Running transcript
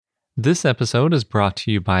This episode is brought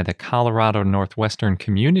to you by the Colorado Northwestern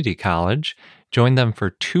Community College. Join them for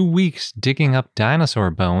 2 weeks digging up dinosaur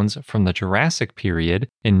bones from the Jurassic period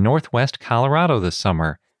in Northwest Colorado this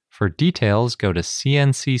summer. For details, go to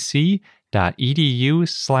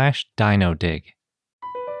cncc.edu/dinodig.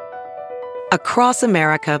 Across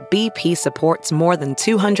America, BP supports more than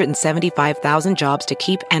 275,000 jobs to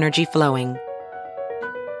keep energy flowing.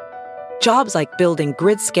 Jobs like building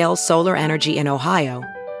grid-scale solar energy in Ohio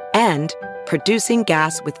and producing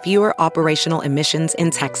gas with fewer operational emissions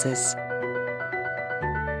in Texas.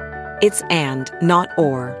 It's and, not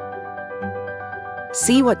or.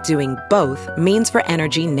 See what doing both means for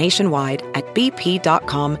energy nationwide at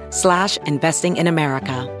bp.com/investing in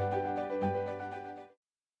America.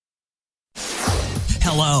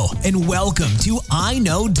 Hello, and welcome to I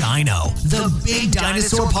Know Dino, the Big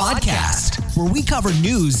Dinosaur Podcast, where we cover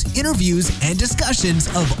news, interviews, and discussions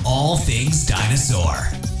of all things dinosaur.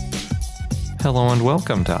 Hello and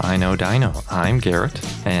welcome to I Know Dino. I'm Garrett,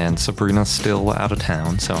 and Sabrina's still out of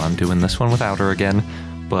town, so I'm doing this one without her again.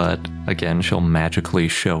 But again, she'll magically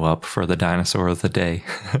show up for the dinosaur of the day,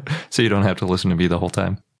 so you don't have to listen to me the whole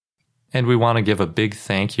time. And we want to give a big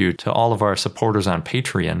thank you to all of our supporters on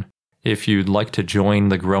Patreon. If you'd like to join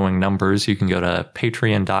the growing numbers, you can go to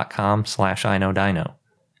patreon.com/iknowdino.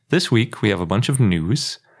 This week, we have a bunch of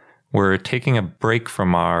news. We're taking a break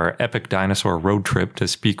from our epic dinosaur road trip to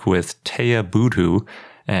speak with Teya Budhu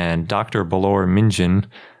and Dr. Balor Minjin,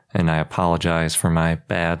 and I apologize for my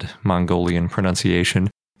bad Mongolian pronunciation,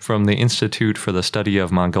 from the Institute for the Study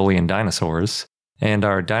of Mongolian Dinosaurs, and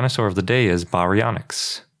our dinosaur of the day is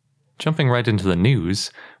Baryonyx. Jumping right into the news,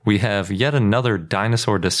 we have yet another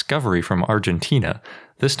dinosaur discovery from Argentina.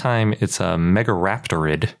 This time it's a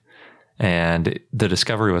Megaraptorid, and the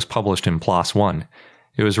discovery was published in PLOS One.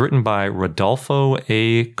 It was written by Rodolfo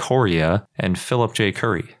A. Coria and Philip J.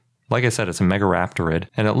 Curry. Like I said, it's a Megaraptorid,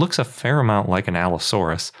 and it looks a fair amount like an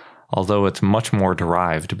Allosaurus, although it's much more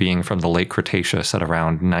derived, being from the late Cretaceous at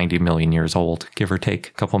around 90 million years old, give or take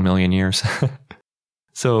a couple million years.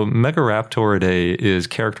 So Megaraptoridae is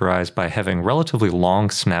characterized by having relatively long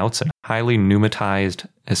snouts and highly pneumatized,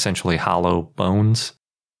 essentially hollow bones.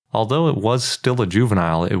 Although it was still a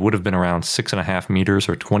juvenile, it would have been around 6.5 meters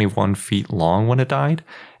or 21 feet long when it died,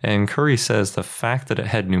 and Curry says the fact that it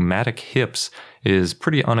had pneumatic hips is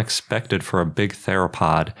pretty unexpected for a big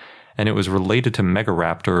theropod, and it was related to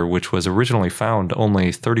Megaraptor, which was originally found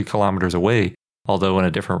only 30 kilometers away, although in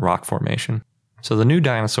a different rock formation. So the new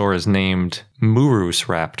dinosaur is named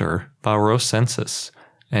Murusraptor barosensis,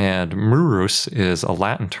 and Murus is a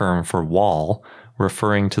Latin term for wall,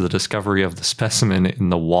 referring to the discovery of the specimen in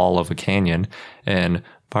the wall of a canyon, and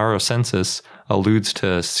barosensis alludes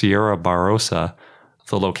to Sierra Barossa,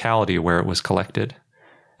 the locality where it was collected.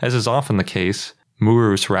 As is often the case,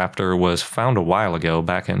 Murusraptor was found a while ago,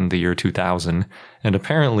 back in the year 2000, and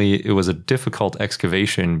apparently it was a difficult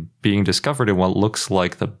excavation, being discovered in what looks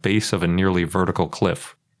like the base of a nearly vertical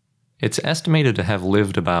cliff. It's estimated to have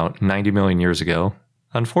lived about 90 million years ago.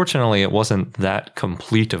 Unfortunately, it wasn't that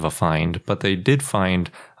complete of a find, but they did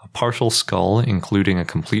find a partial skull, including a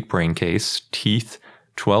complete brain case, teeth,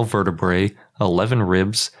 12 vertebrae, 11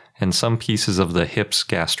 ribs, and some pieces of the hips,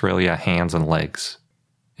 gastralia, hands, and legs.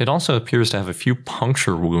 It also appears to have a few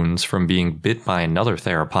puncture wounds from being bit by another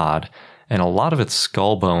theropod, and a lot of its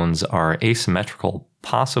skull bones are asymmetrical,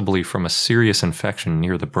 possibly from a serious infection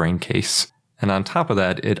near the brain case. And on top of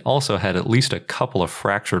that, it also had at least a couple of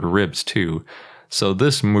fractured ribs too. So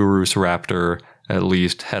this Murusraptor, at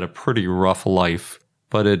least, had a pretty rough life,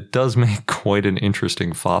 but it does make quite an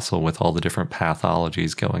interesting fossil with all the different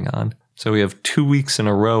pathologies going on. So we have 2 weeks in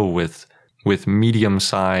a row with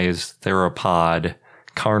medium-sized theropod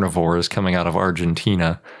carnivores coming out of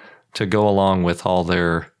Argentina to go along with all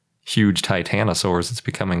their huge titanosaurs. It's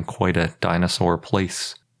becoming quite a dinosaur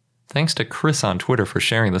place. Thanks to Chris on Twitter for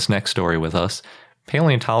sharing this next story with us.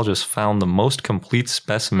 Paleontologists found the most complete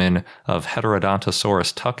specimen of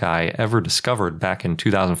Heterodontosaurus tucki ever discovered back in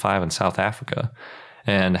 2005 in South Africa.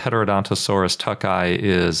 And Heterodontosaurus tucki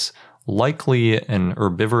is likely an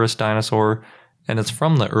herbivorous dinosaur, and it's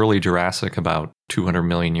from the early Jurassic, about 200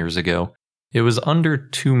 million years ago. It was under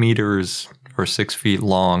 2 meters or 6 feet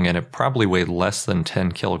long, and it probably weighed less than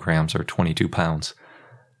 10 kilograms or 22 pounds.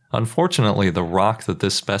 Unfortunately, the rock that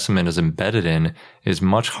this specimen is embedded in is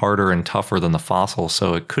much harder and tougher than the fossil,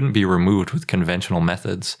 so it couldn't be removed with conventional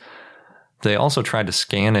methods. They also tried to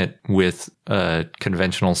scan it with a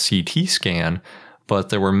conventional CT scan, but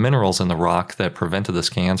there were minerals in the rock that prevented the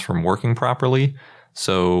scans from working properly.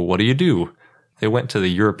 So what do? They went to the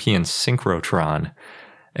European synchrotron,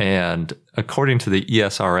 and according to the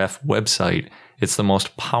ESRF website, It's the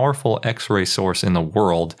most powerful X-ray source in the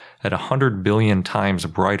world at 100 billion times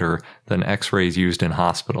brighter than X-rays used in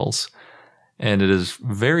hospitals. And it is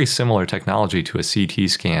very similar technology to a CT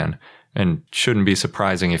scan, and shouldn't be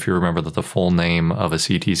surprising if you remember that the full name of a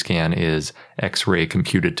CT scan is X-ray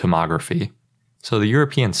computed tomography. So the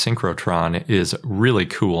European synchrotron is really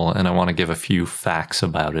cool, and I want to give a few facts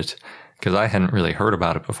about it, because I hadn't really heard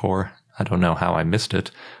about it before. I don't know how I missed it,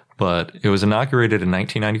 but it was inaugurated in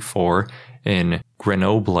 1994 in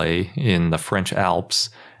Grenoble in the French Alps,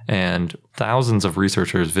 and thousands of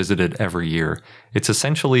researchers visit it every year. It's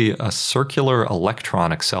essentially a circular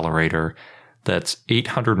electron accelerator that's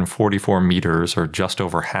 844 meters, or just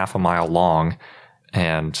over half a mile long,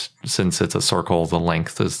 and since it's a circle, the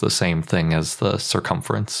length is the same thing as the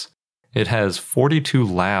circumference. It has 42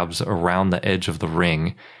 labs around the edge of the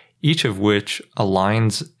ring, each of which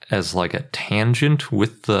aligns as like a tangent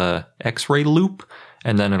with the X-ray loop,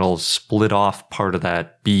 and then it'll split off part of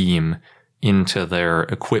that beam into their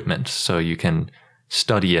equipment so you can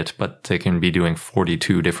study it, but they can be doing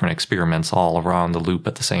 42 different experiments all around the loop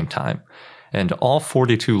at the same time. And all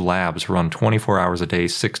 42 labs run 24 hours a day,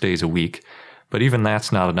 6 days a week. But even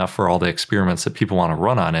that's not enough for all the experiments that people want to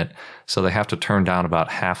run on it, so they have to turn down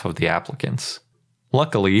about half of the applicants.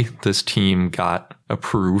 Luckily, this team got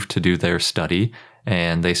approved to do their study,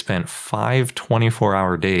 and they spent 5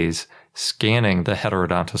 24-hour days scanning the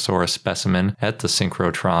Heterodontosaurus specimen at the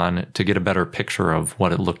synchrotron to get a better picture of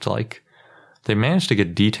what it looked like. They managed to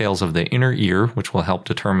get details of the inner ear, which will help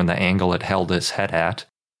determine the angle it held its head at,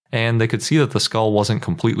 and they could see that the skull wasn't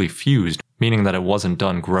completely fused, meaning that it wasn't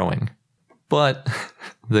done growing. But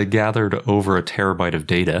they gathered over 1 terabyte of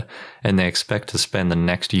data, and they expect to spend the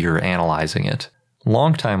next year analyzing it.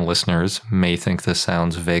 Longtime listeners may think this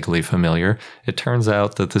sounds vaguely familiar. It turns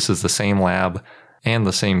out that this is the same lab and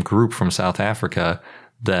the same group from South Africa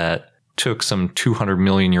that took some 200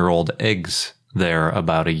 million-year-old eggs there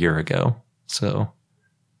about a year ago. So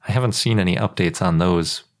I haven't seen any updates on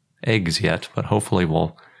those eggs yet, but hopefully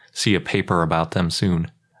we'll see a paper about them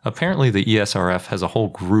soon. Apparently the ESRF has a whole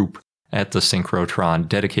group at the synchrotron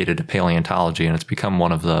dedicated to paleontology, and it's become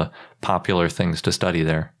one of the popular things to study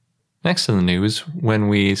there. Next in the news, when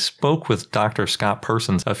we spoke with Dr. Scott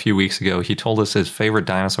Persons a few weeks ago, he told us his favorite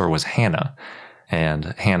dinosaur was Hannah,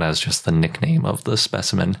 and Hannah is just the nickname of the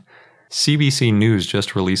specimen. CBC News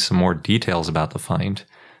just released some more details about the find.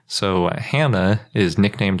 So Hannah is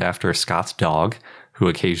nicknamed after Scott's dog, who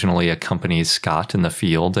occasionally accompanies Scott in the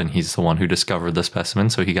field, and he's the one who discovered the specimen,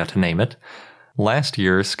 so he got to name it. Last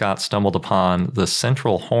year, Scott stumbled upon the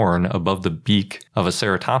central horn above the beak of a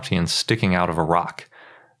ceratopsian sticking out of a rock.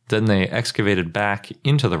 Then they excavated back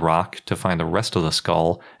into the rock to find the rest of the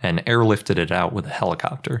skull and airlifted it out with a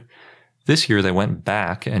helicopter. This year they went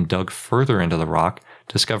back and dug further into the rock,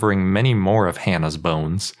 discovering many more of Hannah's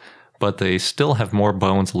bones, but they still have more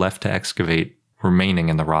bones left to excavate remaining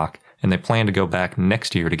in the rock, and they plan to go back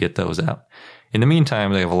next year to get those out. In the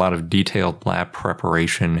meantime, they have a lot of detailed lab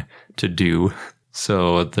preparation to do,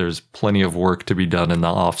 so there's plenty of work to be done in the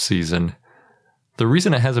off-season. The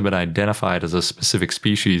reason it hasn't been identified as a specific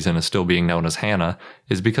species and is still being known as Hannah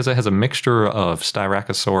is because it has a mixture of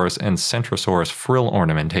Styracosaurus and Centrosaurus frill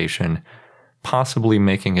ornamentation, possibly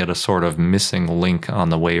making it a sort of missing link on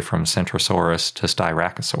the way from Centrosaurus to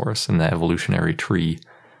Styracosaurus in the evolutionary tree.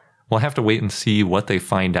 We'll have to wait and see what they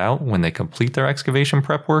find out when they complete their excavation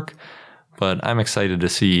prep work, but I'm excited to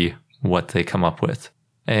see what they come up with.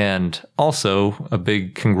 And also, a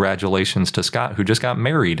big congratulations to Scott, who just got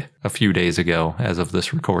married a few days ago, as of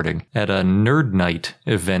this recording, at a Nerd Night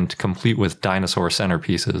event complete with dinosaur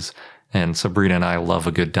centerpieces. And Sabrina and I love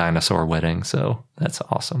a good dinosaur wedding, so that's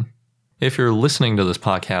awesome. If you're listening to this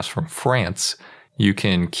podcast from France, you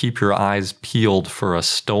can keep your eyes peeled for a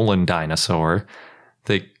stolen dinosaur.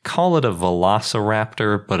 They call it a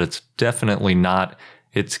velociraptor, but it's definitely not.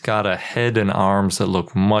 It's got a head and arms that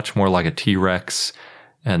look much more like a T-Rex.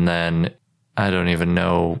 And then I don't even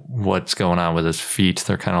know what's going on with his feet.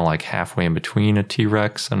 They're kind of like halfway in between a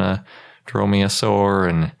T-Rex and a dromaeosaur.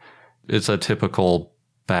 And it's a typical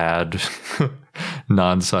bad,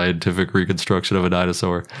 non-scientific reconstruction of a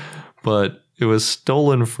dinosaur. But it was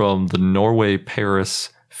stolen from the Norway-Paris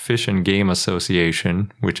Fish and Game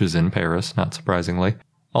Association, which is in Paris, not surprisingly.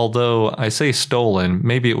 Although I say stolen,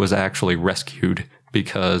 maybe it was actually rescued,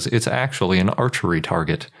 because it's actually an archery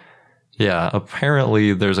target. Yeah,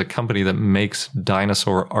 apparently there's a company that makes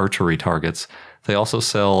dinosaur archery targets. They also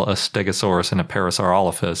sell a Stegosaurus and a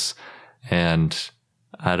Parasaurolophus, and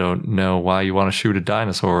I don't know why you want to shoot a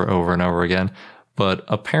dinosaur over and over again, but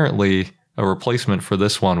apparently a replacement for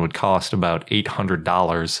this one would cost about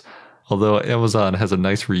 $800, Although Amazon has a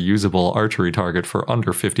nice reusable archery target for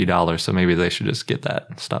under $50, so maybe they should just get that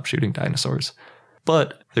and stop shooting dinosaurs.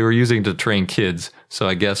 But they were using it to train kids, so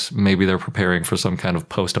I guess maybe they're preparing for some kind of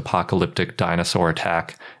post-apocalyptic dinosaur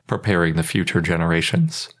attack, preparing the future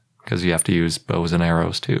generations, because you have to use bows and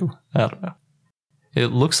arrows too. I don't know. It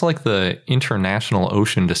looks like the International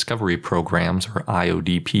Ocean Discovery Programs, or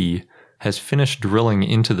IODP, has finished drilling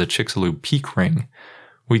into the Chicxulub Peak Ring.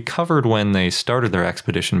 We covered when they started their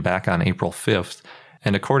expedition back on April 5th,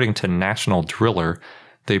 and according to National Driller,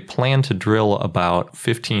 they planned to drill about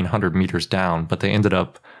 1,500 meters down, but they ended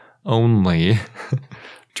up only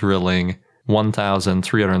drilling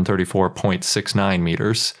 1,334.69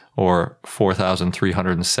 meters, or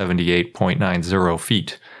 4,378.90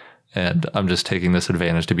 feet. And I'm just taking this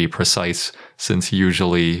advantage to be precise, since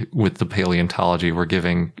usually with the paleontology, we're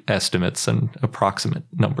giving estimates and approximate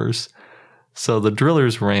numbers. So the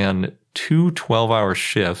drillers ran 2 12-hour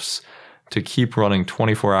shifts to keep running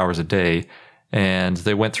 24 hours a day, and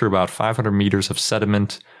they went through about 500 meters of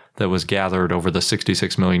sediment that was gathered over the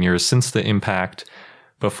 66 million years since the impact,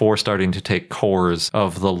 before starting to take cores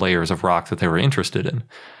of the layers of rock that they were interested in.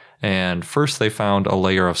 And first they found a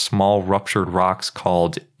layer of small ruptured rocks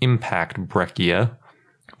called impact breccia,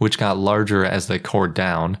 which got larger as they cored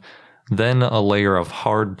down, then a layer of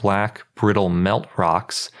hard black brittle melt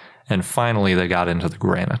rocks, and finally they got into the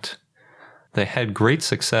granite. They had great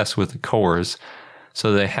success with the cores,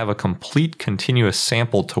 so they have a complete continuous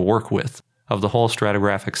sample to work with of the whole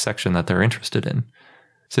stratigraphic section that they're interested in.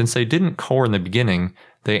 Since they didn't core in the beginning,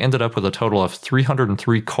 they ended up with a total of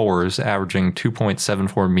 303 cores averaging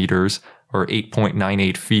 2.74 meters or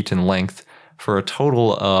 8.98 feet in length, for a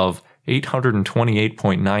total of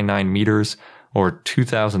 828.99 meters or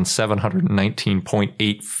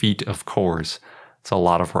 2,719.8 feet of cores. It's a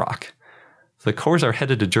lot of rock. The cores are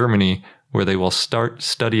headed to Germany, where they will start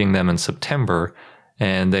studying them in September,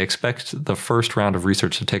 and they expect the first round of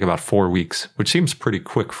research to take about 4 weeks, which seems pretty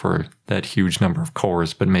quick for that huge number of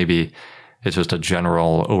cores, but maybe it's just a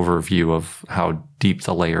general overview of how deep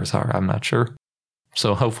the layers are. I'm not sure.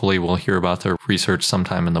 So hopefully we'll hear about their research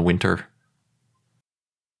sometime in the winter.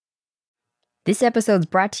 This episode's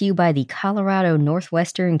brought to you by the Colorado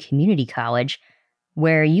Northwestern Community College,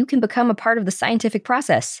 where you can become a part of the scientific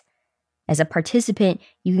process. As a participant,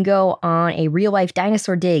 you can go on a real-life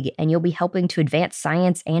dinosaur dig, and you'll be helping to advance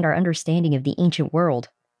science and our understanding of the ancient world.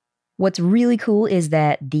 What's really cool is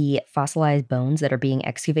that the fossilized bones that are being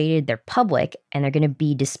excavated, they're public, and they're going to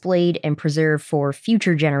be displayed and preserved for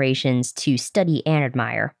future generations to study and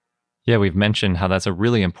admire. Yeah, we've mentioned how that's a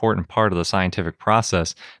really important part of the scientific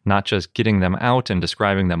process, not just getting them out and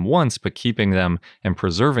describing them once, but keeping them and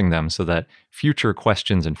preserving them so that future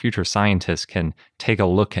questions and future scientists can take a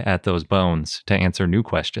look at those bones to answer new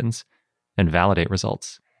questions and validate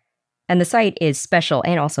results. And the site is special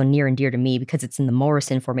and also near and dear to me because it's in the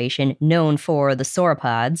Morrison Formation, known for the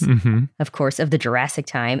sauropods, of course, of the Jurassic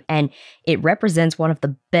time, and it represents one of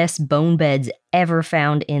the best bone beds ever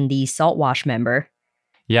found in the saltwash member.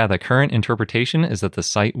 Yeah, the current interpretation is that the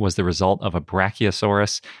site was the result of a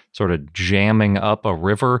Brachiosaurus sort of jamming up a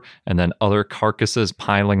river and then other carcasses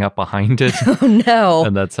piling up behind it. Oh no.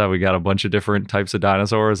 And that's how we got a bunch of different types of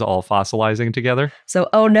dinosaurs all fossilizing together. So,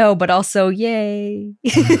 oh no, but also yay.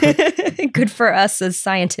 Good for us as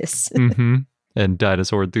scientists. And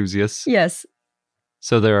dinosaur enthusiasts. Yes.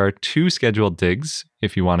 So there are 2 scheduled digs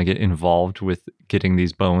if you want to get involved with getting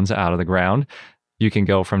these bones out of the ground. You can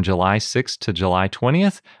go from July 6th to July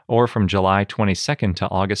 20th or from July 22nd to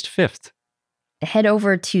August 5th. Head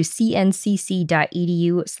over to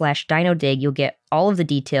cncc.edu/dinodig. You'll get all of the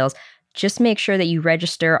details. Just make sure that you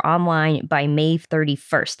register online by May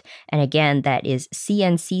 31st. And again, that is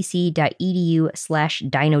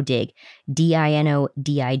cncc.edu/dinodig,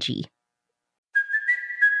 DINODIG.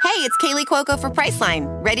 Hey, it's Kaylee Cuoco for Priceline.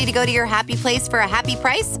 Ready to go to your happy place for a happy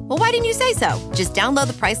price? Well, why didn't you say so? Just download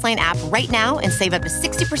the Priceline app right now and save up to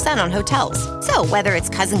 60% on hotels. So whether it's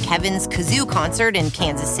Cousin Kevin's Kazoo Concert in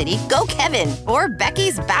Kansas City, go Kevin, or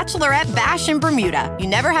Becky's Bachelorette Bash in Bermuda, you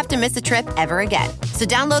never have to miss a trip ever again. So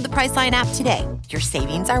download the Priceline app today. Your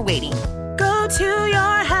savings are waiting. Go to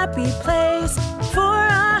your happy place for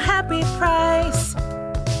a happy price.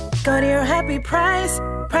 Go to your happy price,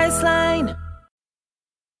 Priceline.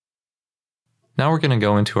 Now we're going to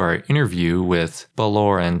go into our interview with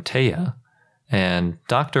Balor and Taya. And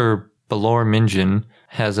Dr. Balor Minjin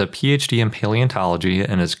has a PhD in paleontology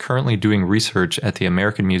and is currently doing research at the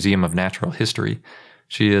American Museum of Natural History.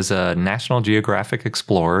 She is a National Geographic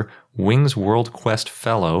Explorer, Wings World Quest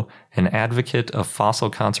Fellow, an advocate of fossil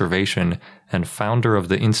conservation, and founder of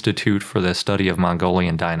the Institute for the Study of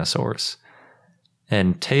Mongolian Dinosaurs.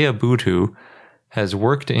 And Taya Butu has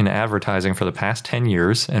worked in advertising for the past 10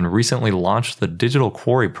 years and recently launched the Digital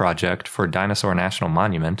Quarry Project for Dinosaur National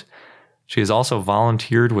Monument. She has also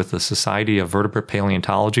volunteered with the Society of Vertebrate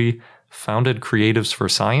Paleontology, founded Creatives for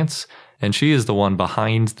Science, and she is the one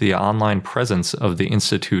behind the online presence of the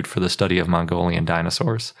Institute for the Study of Mongolian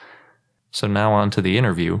Dinosaurs. So now on to the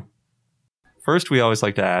interview. First, we always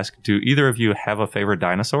like to ask, do either of you have a favorite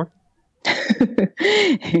dinosaur?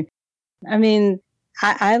 I mean,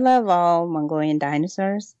 I love all Mongolian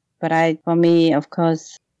dinosaurs, but for me, of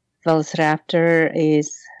course, Velociraptor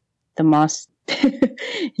is the most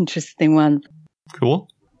interesting one. Cool.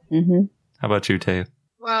 Mm-hmm. How about you, Taya?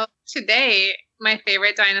 Well, today, my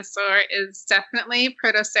favorite dinosaur is definitely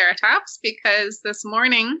Protoceratops, because this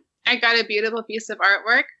morning I got a beautiful piece of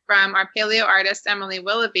artwork from our paleo artist, Emily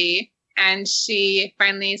Willoughby, and she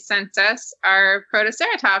finally sent us our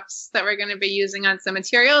Protoceratops that we're going to be using on some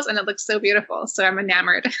materials, and it looks so beautiful, so I'm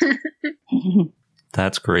enamored.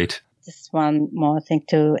 That's great. Just one more thing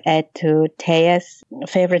to add to Taya's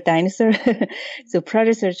favorite dinosaur. So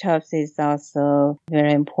Protoceratops is also a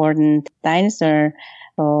very important dinosaur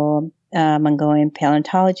for Mongolian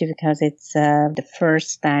paleontology because it's the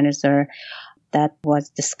first dinosaur that was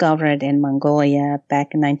discovered in Mongolia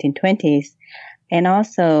back in 1920s. And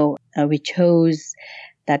also, we chose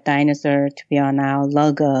that dinosaur to be on our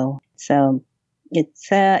logo. So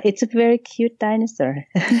it's a very cute dinosaur.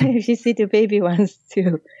 If you see the baby ones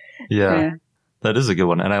too. Yeah, that is a good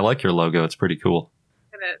one. And I like your logo. It's pretty cool.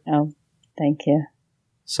 Oh, thank you.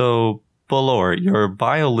 So, Balor, your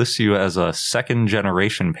bio lists you as a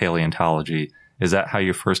second-generation paleontology. Is that how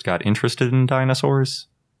you first got interested in dinosaurs?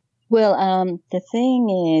 Well, the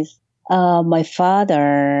thing is, my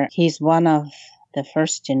father, he's one of the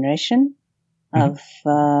first generation of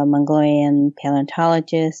Mongolian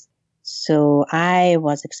paleontologists. So I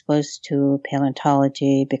was exposed to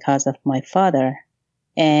paleontology because of my father.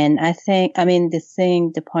 And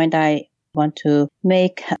the point I want to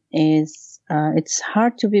make is it's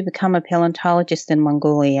hard to become a paleontologist in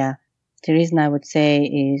Mongolia. The reason I would say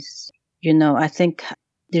is, I think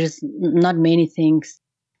there's not many things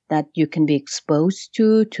that you can be exposed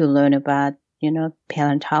to learn about,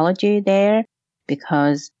 paleontology there,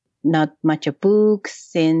 because not much of books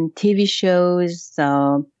and TV shows,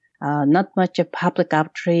 not much of public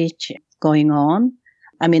outreach going on.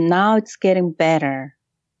 I mean, now it's getting better,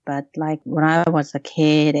 but like when I was a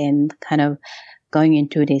kid and kind of going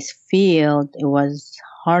into this field, it was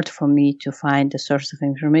hard for me to find a source of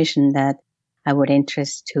information that I would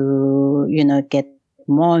interest to, get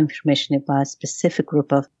more information about a specific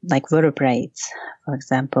group of like vertebrates, for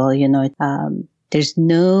example. There's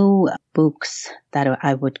no books that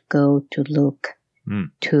I would go to look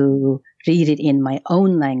to read it in my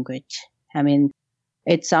own language. I mean,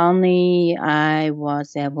 it's only I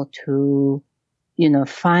was able to,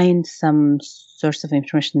 find some source of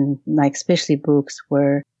information, like especially books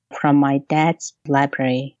were from my dad's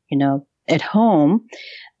library, at home,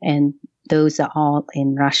 and those are all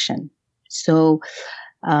in Russian. So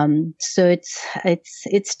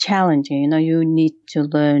it's challenging. You need to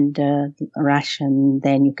learn the Russian,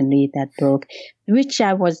 then you can read that book, which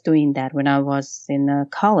I was doing that when I was in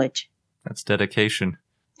college. That's dedication.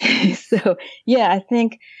 So, yeah, I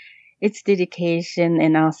think it's dedication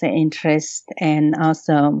and also interest, and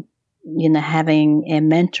also, having a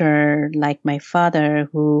mentor like my father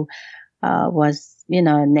who was,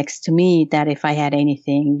 next to me, that if I had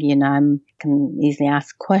anything, I can easily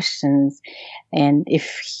ask questions. And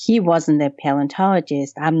if he wasn't a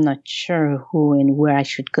paleontologist, I'm not sure who and where I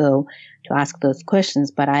should go to ask those questions.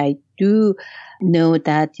 But I do know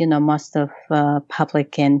that, most of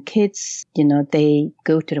public and kids, they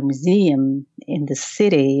go to the museum in the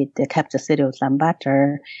city, the capital city of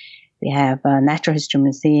Ulaanbaatar. We have a natural history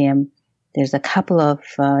museum. There's a couple of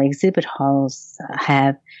exhibit halls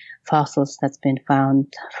have fossils that's been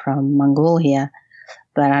found from Mongolia.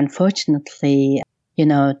 But unfortunately,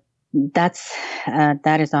 that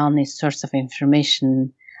is the only source of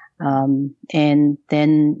information. And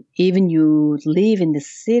then even you live in the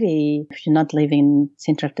city, if you're not living in the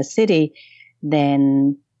center of the city,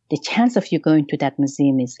 then the chance of you going to that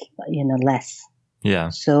museum is, less. Yeah.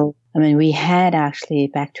 So, we had actually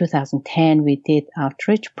back 2010, we did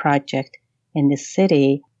outreach project in the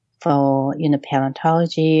city for,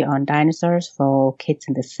 paleontology on dinosaurs for kids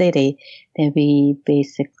in the city. Then we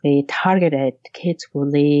basically targeted kids who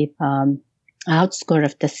live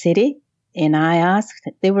outskirts of the city. And I asked,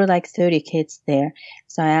 there were like 30 kids there.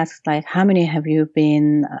 So I asked, like, how many have you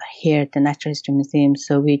been here at the Natural History Museum?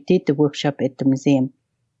 So we did the workshop at the museum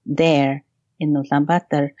there in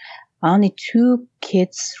Ulaanbaatar. only 2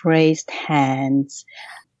 kids raised hands.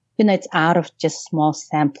 It's out of just small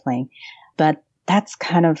sampling, but that's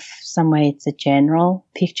kind of some way it's a general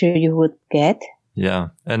picture you would get. Yeah.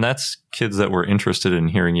 And that's kids that were interested in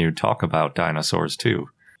hearing you talk about dinosaurs too.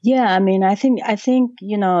 Yeah, I mean, I think,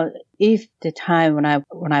 if the time when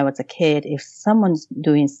I was a kid, if someone's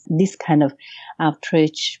doing this kind of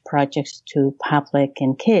outreach projects to public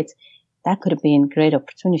and kids, that could have been a great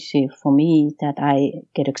opportunity for me that I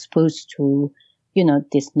get exposed to,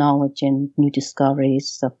 this knowledge and new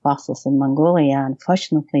discoveries of fossils in Mongolia.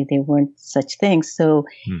 Unfortunately, there weren't such things. So,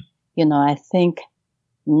 I think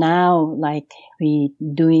now, like we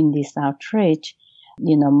doing this outreach,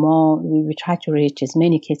 more, we try to reach as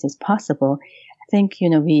many kids as possible. I think,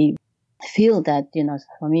 we feel that,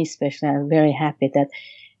 for me especially, I'm very happy that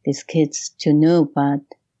these kids to know about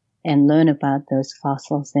and learn about those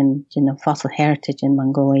fossils and, fossil heritage in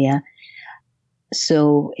Mongolia.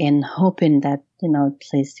 So, in hoping that, at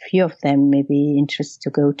least a few of them may be interested to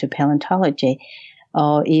go to paleontology,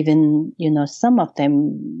 or even, some of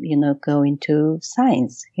them, go into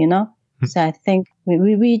science, So I think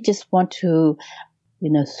we just want to,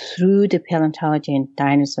 through the paleontology and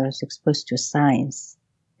dinosaurs exposed to science,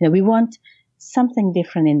 we want something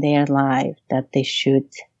different in their life that they should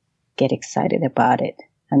get excited about it.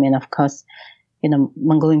 I mean, of course,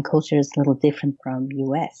 Mongolian culture is a little different from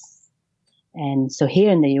U.S. And so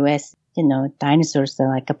here in the U.S., dinosaurs are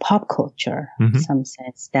like a pop culture in some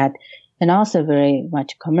sense that, and also very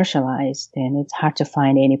much commercialized. And it's hard to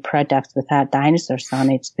find any products without dinosaurs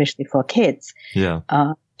on it, especially for kids. Yeah.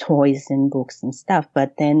 Toys and books and stuff.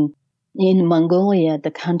 But then in Mongolia,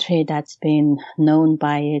 the country that's been known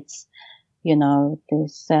by its,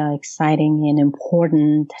 this exciting and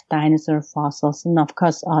important dinosaur fossils, and of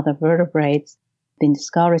course other vertebrates been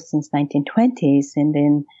discovered since 1920s. And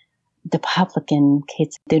then the public and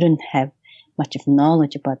kids, they don't have much of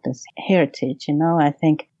knowledge about this heritage, I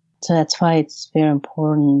think. So that's why it's very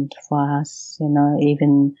important for us,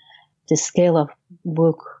 even the scale of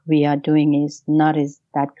work we are doing is not as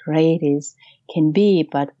that great as can be,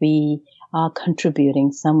 but we are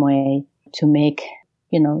contributing some way to make,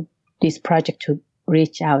 this project to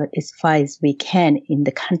reach out as far as we can in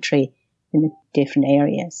the country, in the different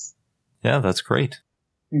areas. Yeah, that's great.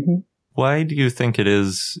 Why do you think it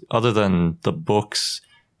is, other than the books,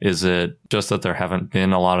 is it just that there haven't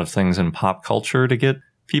been a lot of things in pop culture to get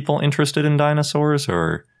people interested in dinosaurs,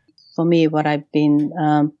 or? For me, what I've been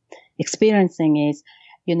experiencing is,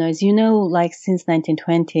 as like since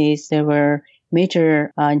 1920s, there were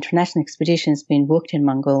major international expeditions being booked in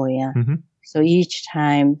Mongolia. So each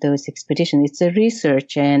time those expeditions, it's a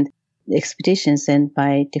research and expeditions and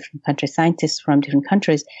by different country scientists from different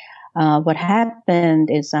countries. What happened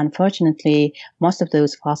is, unfortunately, most of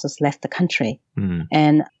those fossils left the country.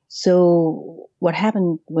 And so what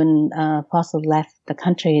happened when fossil left the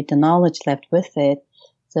country, the knowledge left with it,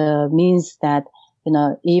 means that,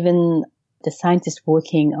 even the scientists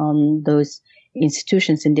working on those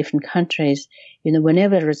institutions in different countries,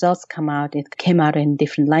 whenever results come out, it came out in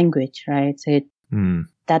different language, right? So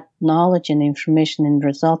that knowledge and information and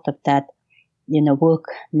result of that, work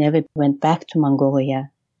never went back to Mongolia.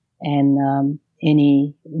 And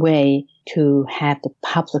any way to have the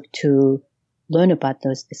public to learn about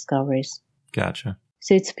those discoveries. Gotcha.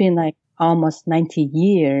 So it's been like almost 90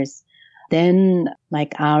 years. Then,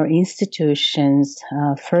 like our institution's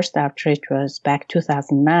first outreach was back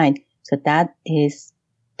 2009. So that is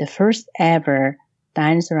the first ever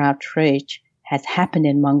dinosaur outreach has happened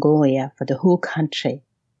in Mongolia for the whole country.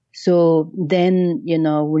 So then,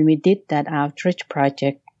 when we did that outreach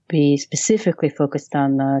project, we specifically focused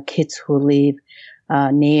on kids who live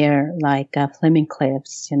near Fleming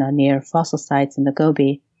Cliffs, near fossil sites in the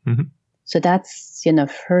Gobi. So that's,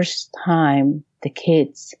 first time the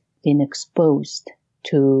kids been exposed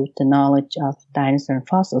to the knowledge of dinosaur and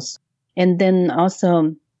fossils. And then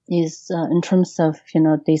also is in terms of,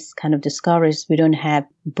 these kind of discoveries, we don't have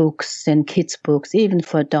books and kids' books, even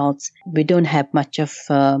for adults. We don't have much of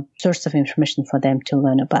source of information for them to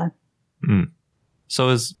learn about.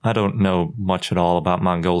 So I don't know much at all about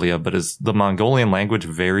Mongolia, but is the Mongolian language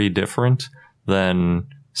very different than,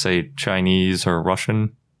 say, Chinese or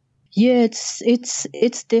Russian? Yeah,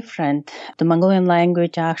 it's different. The Mongolian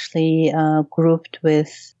language actually grouped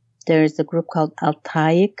with, there's a group called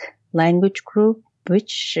Altaic language group,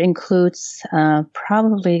 which includes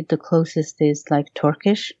probably the closest is like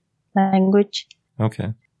Turkish language.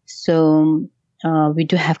 Okay. So we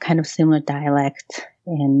do have kind of similar dialect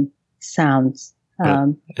and sounds. But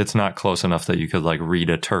it's not close enough that you could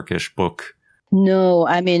read a Turkish book. No,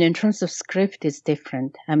 I mean, in terms of script, it's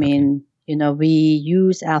different. I mean, we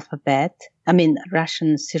use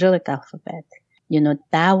Russian Cyrillic alphabet.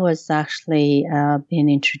 That was actually being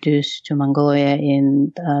introduced to Mongolia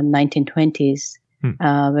in the 1920s,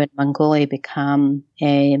 when Mongolia became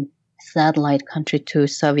a satellite country to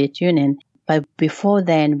Soviet Union. But before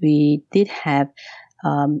then, we did have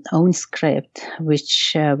own script,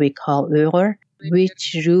 which we call Uyghur,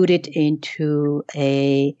 which rooted into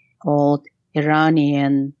a old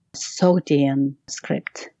Iranian Sogdian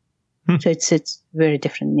script. So it's very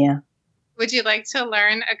different, yeah. Would you like to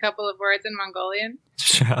learn a couple of words in Mongolian?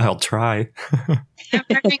 I'll try.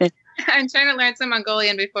 I'm trying to learn some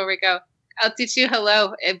Mongolian before we go. I'll teach you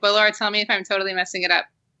hello. Balor, tell me if I'm totally messing it up.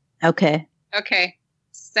 Okay.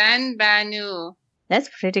 San Banu. That's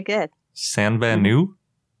pretty good. Sanbanu?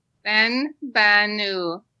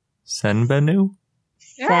 Sanbanu. Sanbanu?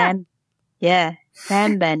 Yeah.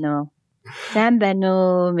 Sanbanu.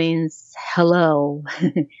 Sanbanu means hello.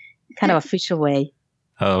 Kind of official way.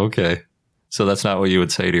 Oh, okay. So that's not what you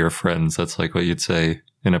would say to your friends. That's like what you'd say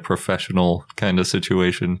in a professional kind of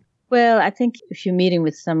situation. Well, I think if you're meeting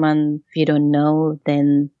with someone you don't know,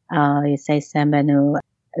 then you say Sanbanu.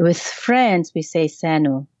 With friends, we say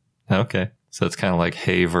Sanu. Okay. So it's kind of like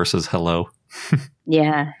hey versus hello.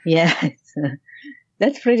 Yeah.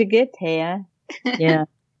 That's pretty good, Taya. Yeah.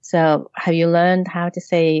 So have you learned how to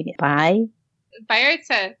say bye?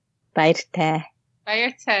 Bayerte. Bayerte.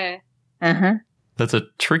 Bayerte. Uh-huh. That's a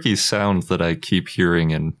tricky sound that I keep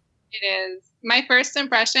hearing. And it is. My first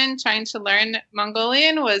impression trying to learn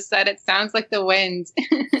Mongolian was that it sounds like the wind.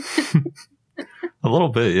 A little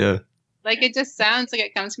bit, yeah. Like it just sounds like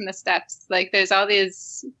it comes from the steppes. Like there's all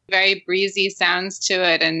these very breezy sounds to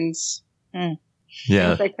it, and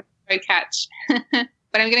yeah, it's like a catch. But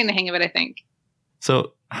I'm getting the hang of it, I think.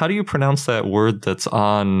 So, how do you pronounce that word that's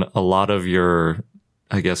on a lot of your,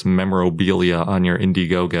 I guess, memorabilia on your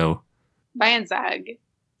Indiegogo? Bayanzag.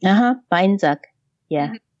 Bayanzag.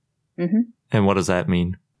 Yeah. Mm-hmm. And what does that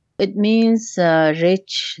mean? It means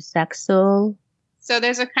rich saxol. So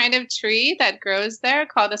there's a kind of tree that grows there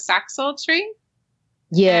called a saxol tree.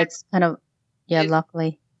 Yeah, it's kind of,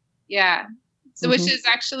 luckily. Yeah. So which is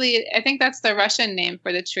actually, I think that's the Russian name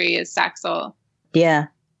for the tree is saxol. Yeah,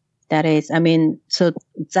 that is. I mean, so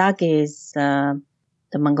zag is the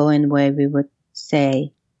Mongolian way we would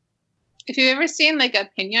say. If you've ever seen like a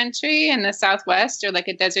pinyon tree in the Southwest or like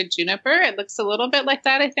a desert juniper, it looks a little bit like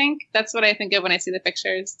that, I think. That's what I think of when I see the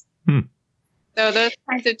pictures. So those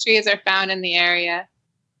kinds of trees are found in the area.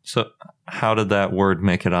 So how did that word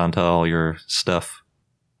make it onto all your stuff?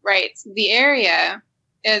 Right. The area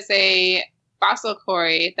is a fossil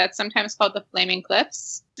quarry that's sometimes called the Flaming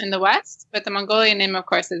Cliffs in the West, but the Mongolian name, of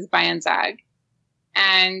course, is Bayanzag.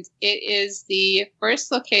 And it is the first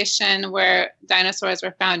location where dinosaurs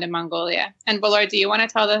were found in Mongolia. And Balor, do you want to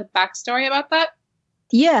tell the backstory about that?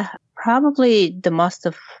 Yeah, probably the most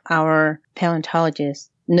of our paleontologists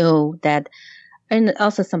know that, and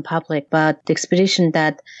also some public, but the expedition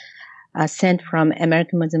that sent from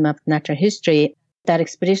American Museum of Natural History, that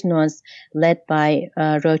expedition was led by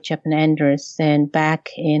Rochep and Anders, and back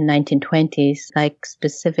in 1920s, like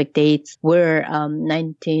specific dates were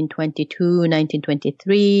 1922,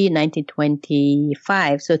 1923,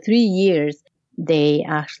 1925. So 3 years they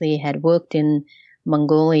actually had worked in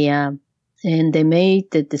Mongolia, and they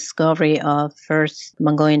made the discovery of first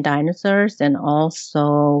Mongolian dinosaurs and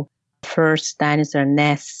also first dinosaur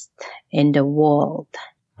nest in the world.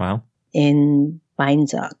 Wow. In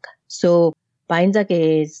Bayanzag. So Bayanzag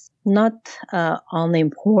is not only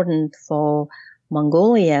important for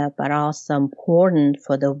Mongolia, but also important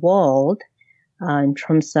for the world in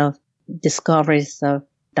terms of discoveries of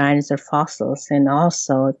dinosaur fossils and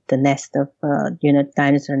also the nest of,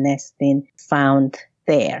 dinosaur nest being found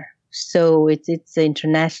there. So it's an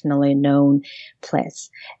internationally known place.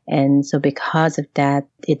 And so because of that,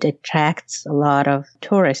 it attracts a lot of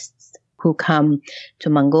tourists who come to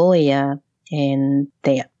Mongolia, and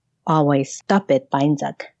they always stop at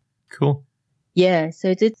Bayanzag. Cool. Yeah,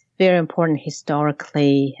 so it's very important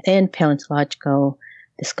historically and paleontological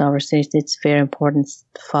discoveries. It's very important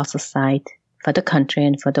fossil site for the country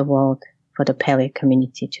and for the world, for the paleo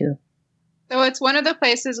community too. So it's one of the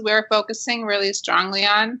places we're focusing really strongly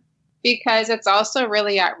on because it's also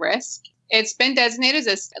really at risk. It's been designated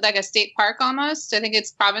as like a state park almost. I think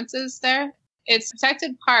it's provinces there. It's a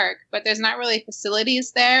protected park, but there's not really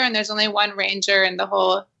facilities there, and there's only one ranger in the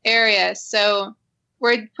whole area. So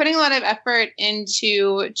we're putting a lot of effort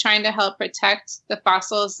into trying to help protect the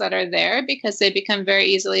fossils that are there because they become very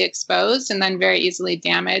easily exposed and then very easily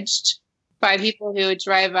damaged by people who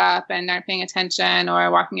drive up and aren't paying attention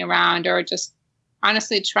or walking around or just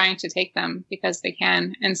honestly trying to take them because they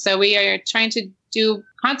can. And so we are trying to do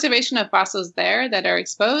conservation of fossils there that are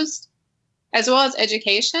exposed, as well as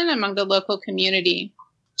education among the local community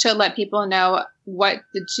to let people know what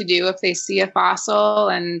to do if they see a fossil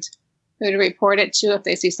and who to report it to if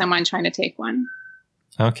they see someone trying to take one.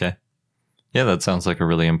 Okay. Yeah, that sounds like a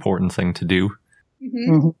really important thing to do.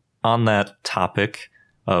 Mm-hmm. Mm-hmm. On that topic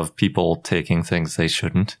of people taking things they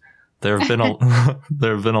shouldn't, there have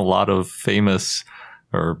been a lot of famous,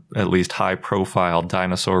 or at least high-profile,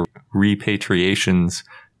 dinosaur repatriations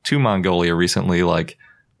to Mongolia recently. Like,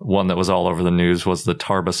 one that was all over the news was the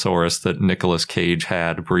Tarbosaurus that Nicolas Cage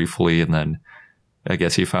had briefly, and then I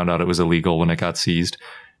guess he found out it was illegal when it got seized.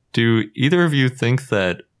 Do either of you think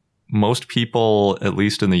that most people, at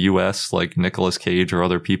least in the US, like Nicolas Cage or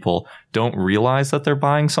other people, don't realize that they're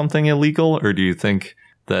buying something illegal? Or do you think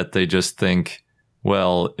that they just think,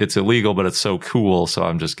 well, it's illegal, but it's so cool, so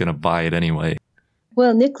I'm just going to buy it anyway?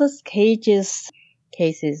 Well, Nicolas Cage's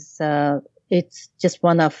case is, it's just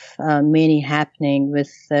one of many happening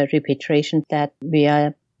with repatriation that we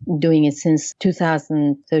are doing it since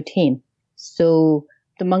 2013. So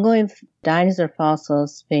the Mongolian dinosaur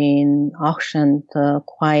fossils been auctioned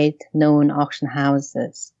quite known auction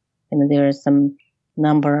houses. There are some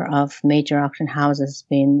number of major auction houses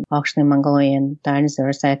been auctioning Mongolian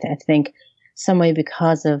dinosaurs. I think some way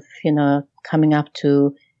because of, coming up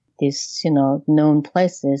to these, known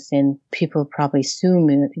places, and people probably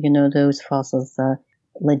assume, those fossils are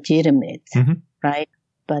legitimate, right?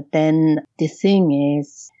 But then the thing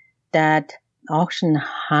is that auction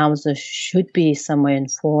houses should be somewhere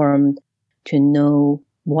informed to know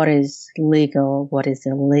what is legal, what is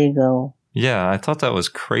illegal. Yeah, I thought that was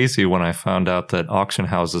crazy when I found out that auction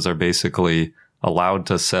houses are basically allowed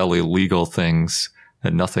to sell illegal things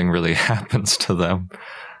and nothing really happens to them.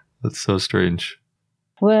 That's so strange.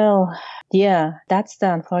 Well, yeah, that's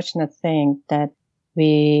the unfortunate thing that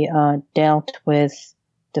we dealt with.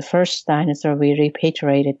 The first dinosaur we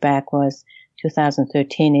repatriated back was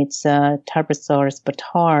 2013. It's Tarbosaurus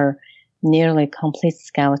bataar, nearly complete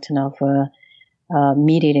skeleton of a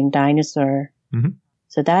meat-eating dinosaur. Mm-hmm.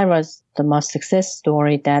 So that was the most success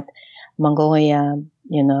story that Mongolia,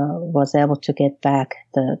 was able to get back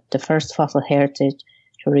the first fossil heritage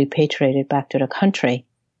to repatriate it back to the country.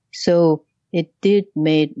 So it did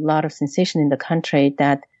make a lot of sensation in the country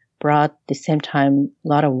that brought, at the same time, a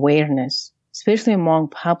lot of awareness, especially among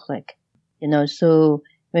public. So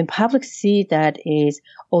when public see that is,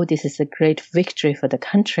 this is a great victory for the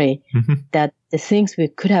country, that the things we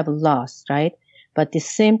could have lost, right? But at the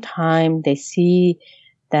same time, they see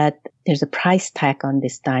that there's a price tag on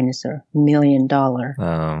this dinosaur, $1 million.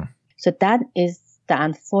 Oh. So that is the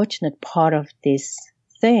unfortunate part of this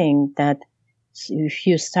thing, that if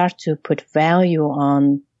you start to put value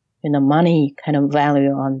on, money kind of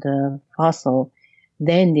value on the fossil,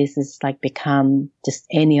 then this is like become just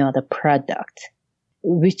any other product,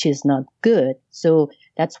 which is not good. So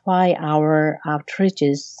that's why our outreach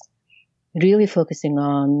is really focusing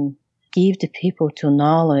on give the people to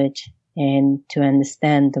knowledge and to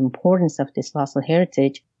understand the importance of this fossil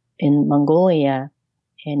heritage in Mongolia.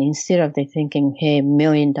 And instead of they thinking, hey, $1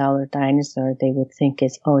 million dinosaur, they would think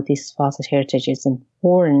is, this fossil heritage is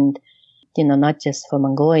important, not just for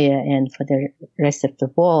Mongolia and for the rest of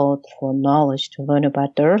the world, for knowledge to learn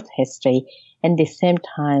about the Earth history. And at the same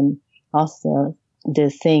time, also the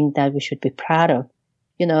thing that we should be proud of.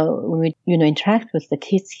 When we, interact with the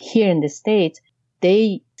kids here in the States,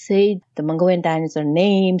 they say the Mongolian dinosaur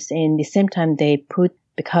names, and at the same time they put,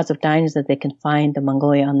 because of dinosaurs, they can find the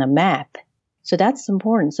Mongolia on the map. So that's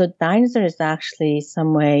important. So dinosaur is actually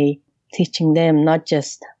some way teaching them not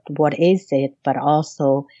just what is it, but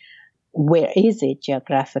also where is it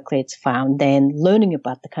geographically it's found, then learning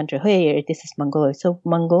about the country. Hey, this is Mongolia. So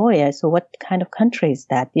Mongolia, so what kind of country is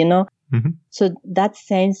that, So that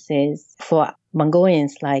sense is for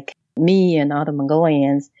Mongolians like me and other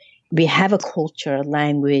Mongolians, we have a culture,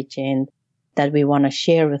 language, and that we want to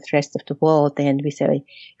share with the rest of the world. And we say,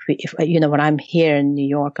 if when I'm here in New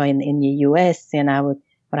York or in the U.S., and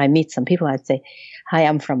when I meet some people, I'd say, hi,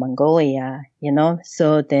 I'm from Mongolia,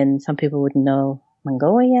 So then some people would know,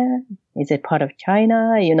 Mongolia? Is it part of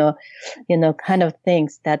China? Kind of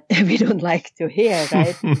things that we don't like to hear,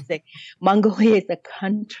 right? It's like, Mongolia is a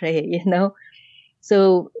country,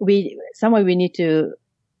 So we need to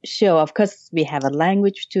show, of course, we have a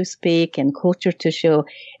language to speak and culture to show.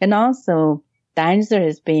 And also, dinosaur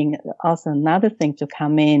is being also another thing to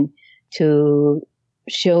come in to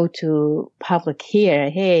show to public here,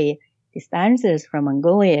 hey, this dinosaur is from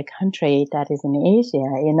Mongolia, a country that is in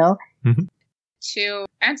Asia, To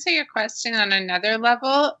answer your question on another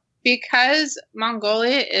level, Because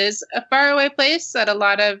Mongolia is a faraway place that a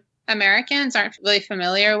lot of Americans aren't really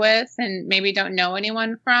familiar with and maybe don't know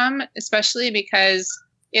anyone from, especially because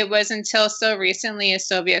it was until so recently a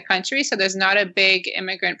Soviet country. So there's not a big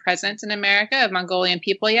immigrant presence in America of Mongolian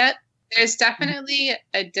people yet. There's definitely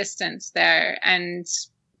a distance there. And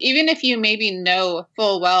even if you maybe know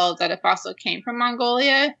full well that a fossil came from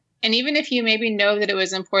Mongolia, and even if you maybe know that it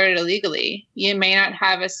was imported illegally, you may not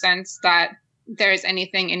have a sense that there's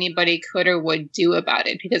anything anybody could or would do about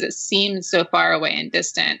it because it seems so far away and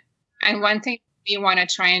distant. And one thing we want to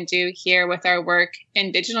try and do here with our work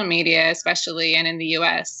in digital media, especially and in the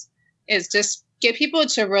US, is just get people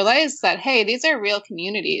to realize that, hey, these are real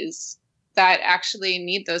communities that actually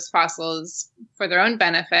need those fossils for their own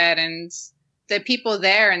benefit. And the people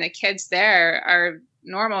there and the kids there are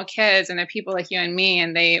normal kids, and they're people like you and me,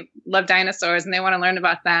 and they love dinosaurs and they want to learn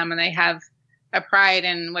about them, and they have a pride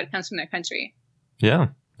in what comes from their country. Yeah,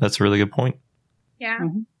 that's a really good point. Yeah.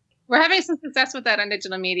 Mm-hmm. We're having some success with that on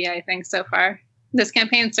digital media, I think, so far. This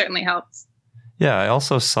campaign certainly helps. Yeah, I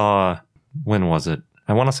also saw, when was it?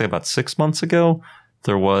 I want to say about 6 months ago,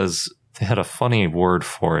 they had a funny word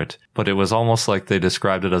for it, but it was almost like they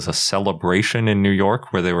described it as a celebration in New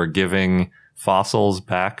York where they were giving fossils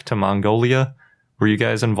back to Mongolia. Were you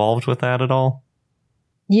guys involved with that at all?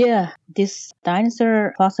 Yeah, this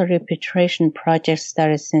dinosaur fossil repatriation project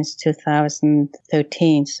started since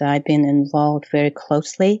 2013, so I've been involved very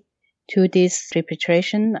closely to this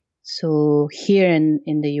repatriation. So here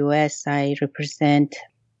in the US, I represent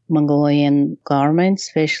Mongolian government,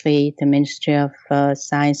 especially the Ministry of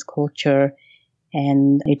Science, Culture,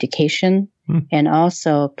 and Education, and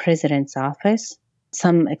also President's Office.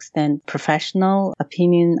 Some extent professional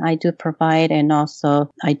opinion I do provide, and also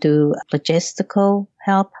I do logistical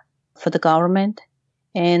help for the government.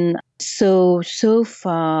 And so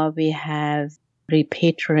far we have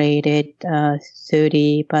repatriated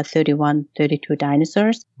 32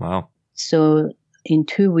 dinosaurs. Wow. So in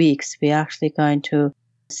 2 weeks, we're actually going to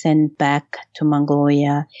send back to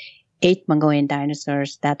Mongolia 8 Mongolian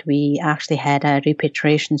dinosaurs that we actually had a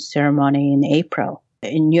repatriation ceremony in April.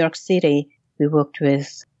 In New York City, we worked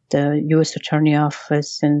with the U.S. Attorney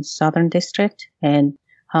Office in Southern District and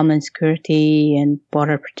Homeland Security and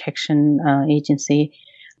Border Protection Agency.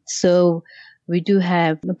 So we do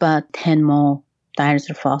have about 10 more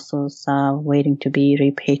dinosaur fossils waiting to be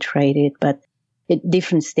repatriated, but at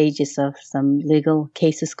different stages of some legal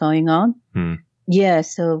cases going on. Yeah,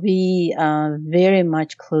 so we are very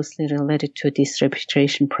much closely related to this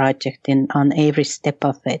repatriation project on every step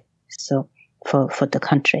of it. So for the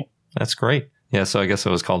country. That's great. Yeah, so I guess it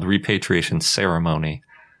was called repatriation ceremony.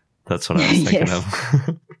 That's what I was thinking of.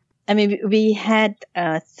 I mean, we had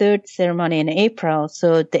a third ceremony in April.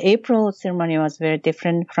 So the April ceremony was very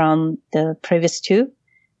different from the previous two.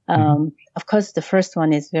 Of course, the first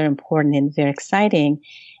one is very important and very exciting,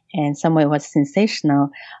 and some way was sensational.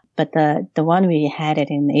 But the one we had it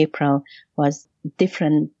in April was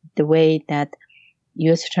different. The way that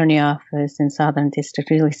U.S. Attorney Office in Southern District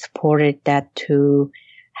really supported that to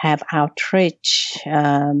have outreach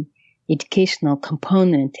educational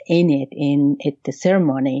component in the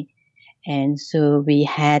ceremony. And so we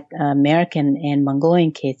had American and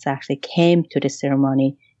Mongolian kids actually came to the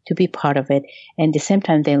ceremony to be part of it. And at the same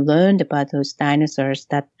time, they learned about those dinosaurs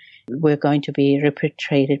that were going to be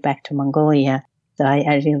repatriated back to Mongolia. So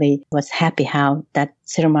I really was happy how that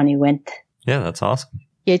ceremony went. Yeah, that's awesome.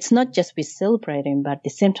 Yeah, it's not just we celebrating, but at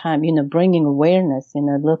the same time, bringing awareness,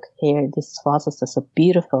 look here, these fossils are so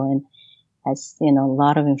beautiful and has, a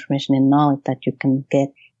lot of information and knowledge that you can get.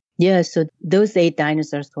 Yeah, so those 8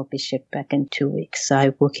 dinosaurs will be shipped back in 2 weeks. So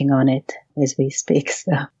I'm working on it as we speak.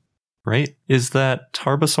 So. Great. Is that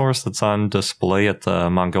Tarbosaurus that's on display at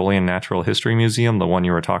the Mongolian Natural History Museum, the one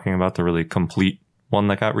you were talking about, the really complete one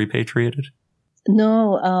that got repatriated?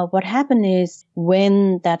 No, what happened is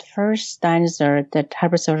when that first dinosaur, the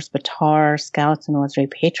Tarbosaurus bataar skeleton was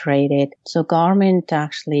repatriated, so government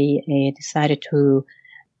actually decided to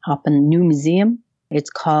open a new museum. It's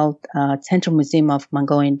called Central Museum of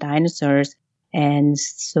Mongolian Dinosaurs. And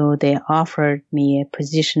so they offered me a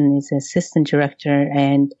position as assistant director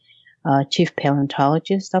and chief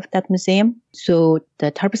paleontologist of that museum. So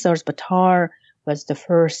the Tarbosaurus bataar was the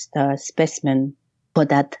first specimen for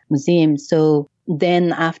that museum. So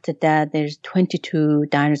then after that, there's 22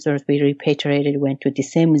 dinosaurs we repatriated, went to the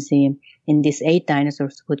same museum, and these 8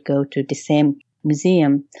 dinosaurs would go to the same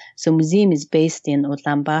museum. So museum is based in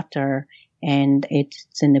Ulaanbaatar, and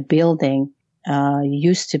it's in a building,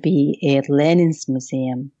 used to be a Lenin's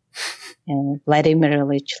museum, Vladimir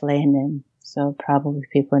Ilyich Lenin. So probably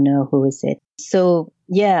people know who is it. So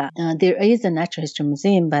yeah, there is a natural history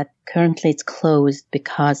museum, but currently it's closed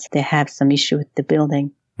because they have some issue with the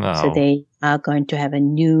building. Oh. So they are going to have a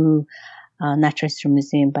new natural history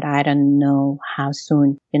museum, but I don't know how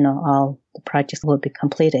soon, all the projects will be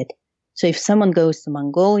completed. So if someone goes to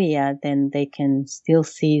Mongolia, then they can still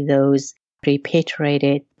see those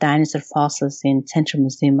repatriated dinosaur fossils in Central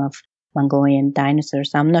Museum of Mongolian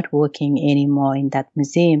Dinosaurs. I'm not working anymore in that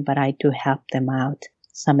museum, but I do help them out to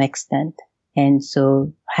some extent. And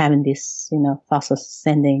so having this, fossils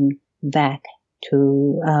sending back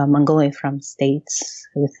to Mongolia from States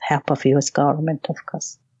with help of U.S. government, of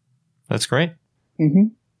course. That's great. Mm-hmm.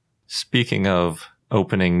 Speaking of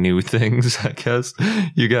opening new things, I guess,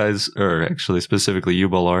 you guys, or actually specifically you,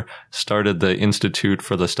 Balor, started the Institute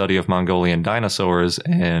for the Study of Mongolian Dinosaurs,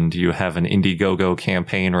 and you have an Indiegogo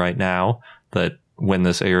campaign right now that, when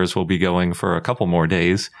this airs, will be going for a couple more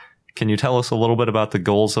days. Can you tell us a little bit about the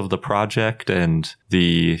goals of the project and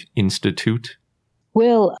the Institute?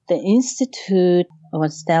 Well, the Institute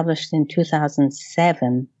was established in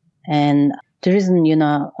 2007, and the reason,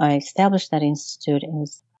 I established that institute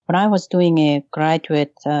is when I was doing a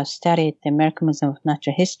graduate study at the American Museum of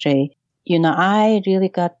Natural History, I really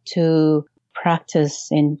got to practice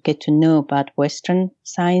and get to know about Western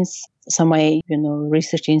science, some way,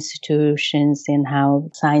 research institutions and how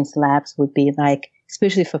science labs would be like,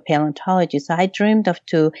 especially for paleontology. So I dreamed of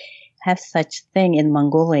to have such thing in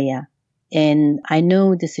Mongolia. And I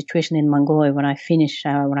know the situation in Mongolia when I finish,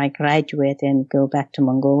 when I graduate and go back to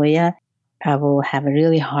Mongolia, I will have a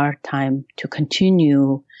really hard time to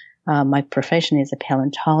continue my profession as a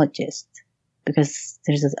paleontologist because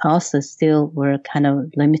there's also still were kind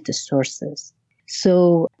of limited sources.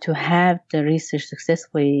 So to have the research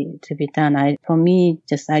successfully to be done, I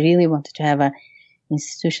really wanted to have an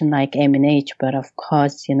institution like MNH, but of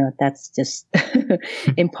course, that's just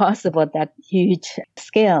impossible at that huge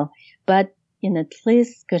scale. But, at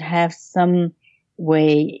least could have some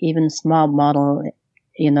way, even small model,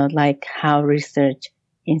 like how research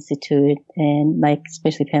institute and like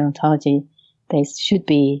especially paleontology based should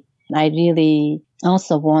be. I really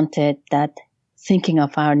also wanted that thinking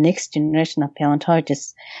of our next generation of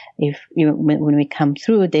paleontologists, when we come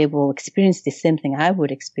through, they will experience the same thing I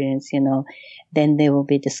would experience, then they will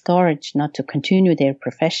be discouraged not to continue their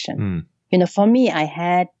profession. For me, I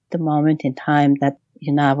had the moment in time that,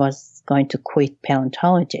 I was going to quit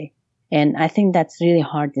paleontology. And I think that's really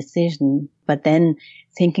hard decision. But then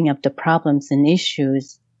thinking of the problems and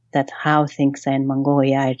issues that how things are in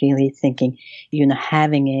Mongolia, I really thinking,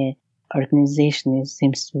 having a organization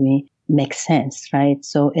seems to me makes sense, right?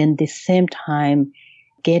 So in the same time,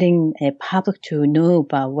 getting a public to know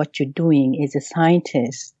about what you're doing as a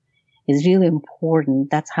scientist is really important.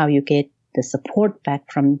 That's how you get the support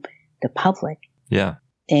back from the public. Yeah.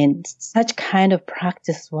 And such kind of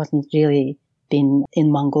practice wasn't really been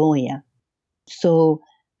in Mongolia. So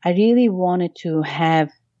I really wanted to have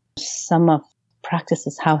some of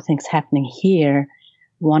practices, how things happening here,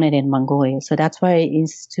 wanted in Mongolia. So that's why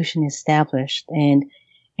institution established. And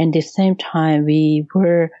at the same time, we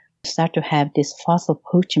start to have this fossil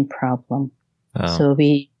poaching problem. Oh. So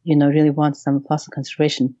we, really want some fossil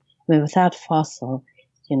conservation. But without fossil,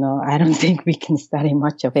 I don't think we can study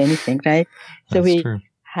much of anything, right? So that's we true.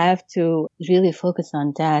 Have to really focus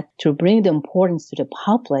on that to bring the importance to the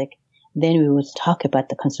public. Then we would talk about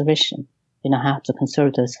the conservation, how to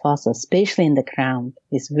conserve those fossils, especially in the ground.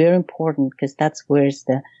 It's very important because that's where's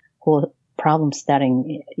the whole problem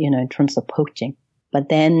starting, in terms of poaching. But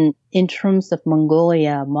then in terms of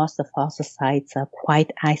Mongolia, most of fossil sites are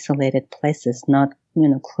quite isolated places, not,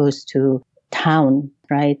 close to town,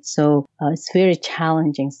 right? So it's very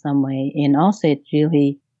challenging some way. And also it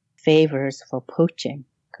really favors for poaching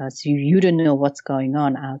because you don't know what's going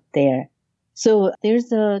on out there. So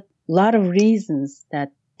there's a lot of reasons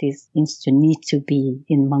that this institute needs to be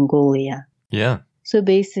in Mongolia. Yeah. So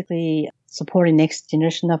basically supporting next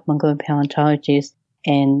generation of Mongolian paleontologists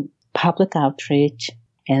and public outreach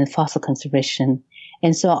and fossil conservation.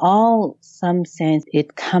 And so some sense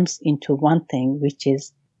it comes into one thing, which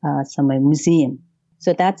is some museum.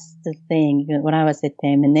 So that's the thing. When I was at the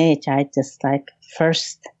MNH, I just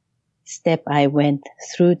first step I went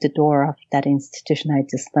through the door of that institution, I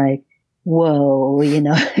just whoa,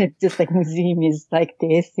 just museum is like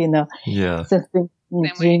this, Yeah. Something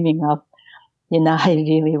dreaming of, I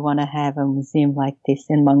really want to have a museum like this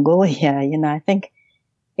in Mongolia. I think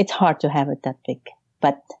it's hard to have it that big,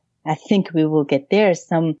 but I think we will get there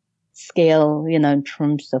some scale, in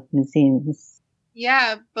terms of museums.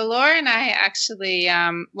 Yeah, Balor and I actually,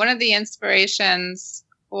 one of the inspirations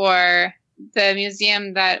for the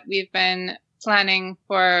museum that we've been planning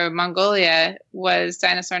for Mongolia was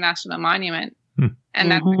Dinosaur National Monument. And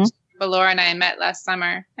that's where Balor and I met last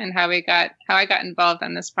summer, and how I got involved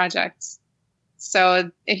in this project. So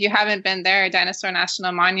if you haven't been there, Dinosaur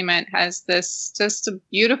National Monument has this just a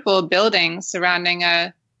beautiful building surrounding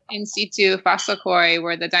a in situ fossil quarry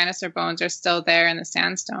where the dinosaur bones are still there in the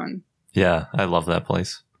sandstone. Yeah, I love that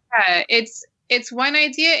place. Yeah, it's one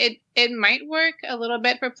idea. It might work a little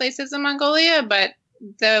bit for places in Mongolia, but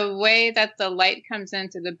the way that the light comes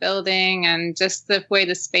into the building and just the way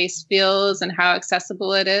the space feels and how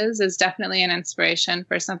accessible it is definitely an inspiration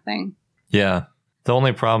for something. Yeah. The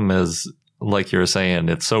only problem is, like you were saying,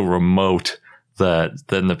 it's so remote that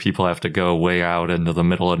then the people have to go way out into the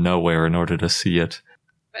middle of nowhere in order to see it.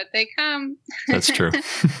 But they come. That's true.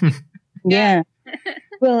 Yeah.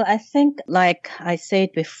 Well, I think, like I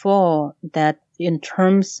said before, that in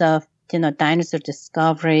terms of dinosaur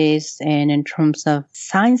discoveries and in terms of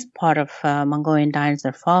science part of Mongolian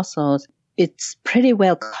dinosaur fossils, it's pretty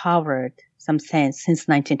well covered, some sense, since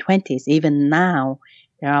 1920s. Even now,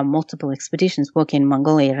 there are multiple expeditions working in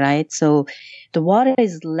Mongolia, right? So the what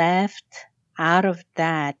is left out of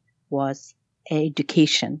that was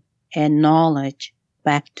education and knowledge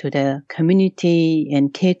back to the community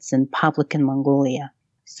and kids and public in Mongolia.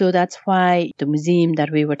 So that's why the museum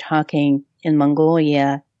that we were talking in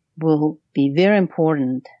Mongolia will be very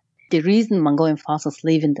important. The reason Mongolian fossils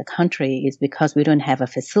live in the country is because we don't have a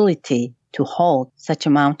facility to hold such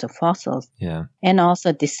amount of fossils. Yeah. And also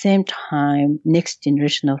at the same time, next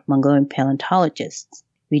generation of Mongolian paleontologists.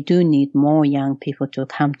 We do need more young people to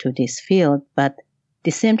come to this field, but at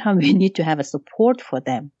the same time, we need to have a support for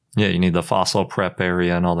them. Yeah, you need the fossil prep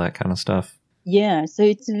area and all that kind of stuff. Yeah, so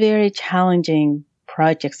it's a very challenging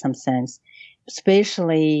project, some sense.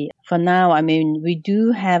 Especially for now, I mean, we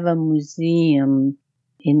do have a museum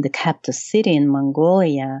in the capital city in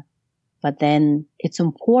Mongolia, but then it's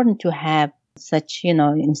important to have such,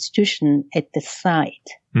 institution at the site.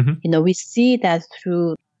 Mm-hmm. We see that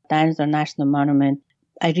through Dinosaur National Monument.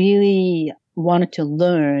 I really wanted to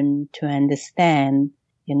learn to understand,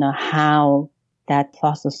 how that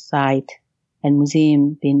fossil site and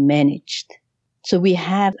museum been managed. So we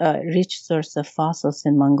have a rich source of fossils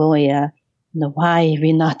in Mongolia. Why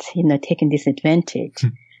we're not, taking this advantage?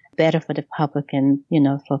 Better for the public and,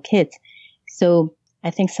 for kids. So I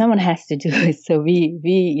think someone has to do it. So we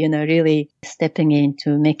really stepping in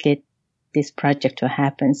to make this project to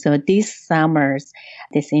happen. So these summers,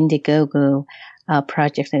 this Indiegogo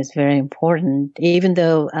project is very important. Even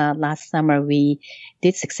though last summer we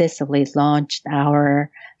did successfully launch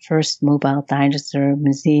our first mobile dinosaur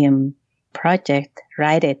museum project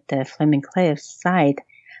right at the Flaming Cliffs site.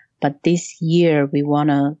 But this year we want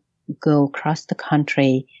to go across the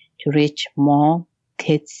country to reach more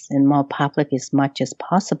kids and more public as much as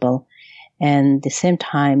possible. And at the same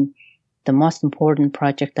time, the most important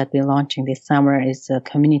project that we're launching this summer is a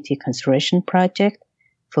community conservation project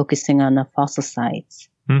focusing on the fossil sites.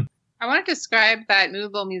 I want to describe that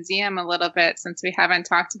movable museum a little bit since we haven't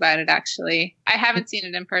talked about it, actually. I haven't seen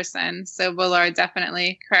it in person, so Balor,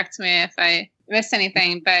 definitely correct me if I miss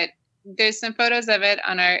anything, but there's some photos of it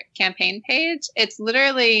on our campaign page. It's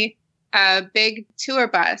literally a big tour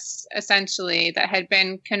bus, essentially, that had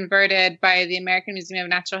been converted by the American Museum of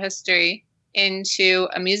Natural History into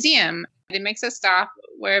a museum. It makes a stop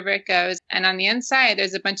wherever it goes. And on the inside,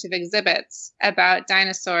 there's a bunch of exhibits about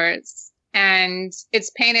dinosaurs. And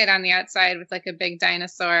it's painted on the outside with like a big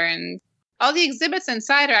dinosaur. And all the exhibits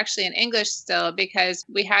inside are actually in English still because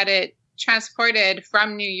we had it transported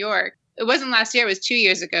from New York. It wasn't last year, it was 2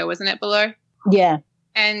 years ago, wasn't it, Balor? Yeah.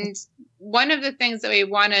 And one of the things that we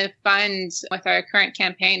want to fund with our current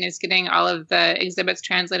campaign is getting all of the exhibits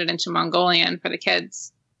translated into Mongolian for the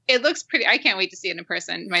kids. It looks pretty, I can't wait to see it in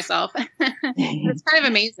person myself. It's kind of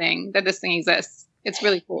amazing that this thing exists. It's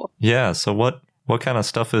really cool. Yeah. So what kind of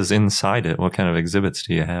stuff is inside it? What kind of exhibits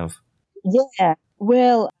do you have? Yeah.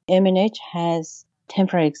 Well, MNH has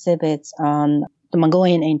temporary exhibits on the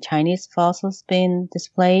Mongolian and Chinese fossils being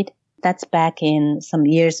displayed. That's back in some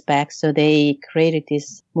years back. So they created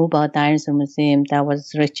this mobile dinosaur museum that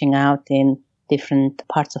was reaching out in different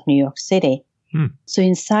parts of New York City. So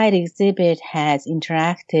inside exhibit has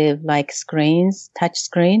interactive like screens, touch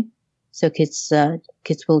screen. So kids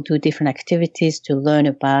will do different activities to learn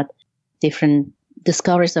about different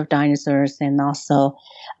discoveries of dinosaurs and also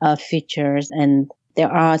features. And there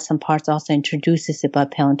are some parts also introduces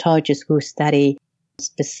about paleontologists who study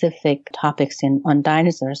specific topics on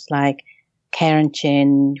dinosaurs, like Karen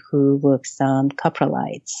Chin, who works on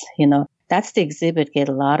coprolites. that's the exhibit get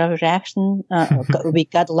a lot of reaction. We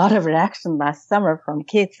got a lot of reaction last summer from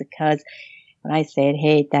kids because when I said,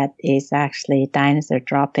 hey, that is actually dinosaur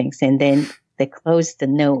droppings, and then they closed the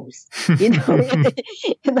nose, like,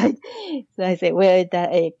 so I said, well,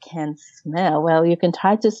 it can smell. Well, you can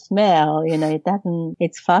try to smell, it doesn't,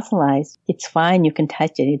 it's fossilized. It's fine. You can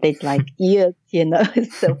touch it. It's like ears,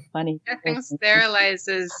 it's so funny. That thing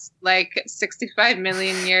sterilizes like 65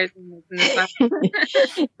 million years in the sun.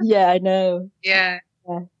 Yeah, I know. Yeah.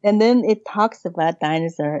 And then it talks about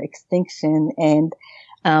dinosaur extinction and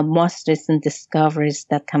most recent discoveries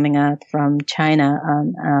that coming out from China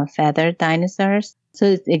on feathered dinosaurs.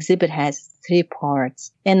 So the exhibit has 3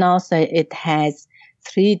 parts, and also it has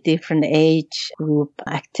 3 different age group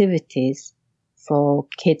activities for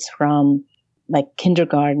kids from like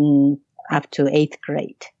kindergarten up to 8th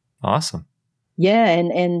grade. Awesome. Yeah,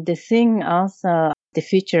 and the thing also, the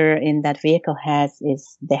feature in that vehicle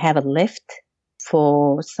is they have a lift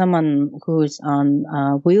for someone who's on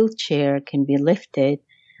a wheelchair can be lifted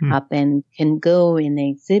up and can go in the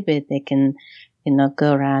exhibit. They can,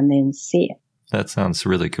 go around and see it. That sounds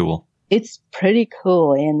really cool. It's pretty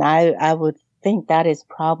cool. And I would think that is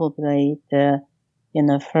probably the,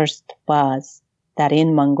 first bus that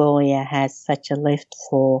in Mongolia has such a lift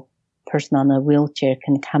for person on a wheelchair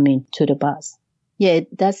can come into the bus. Yeah,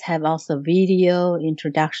 it does have also video,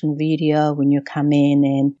 introduction video when you come in,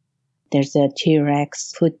 and there's a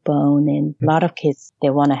T-Rex foot bone, and a lot of kids, they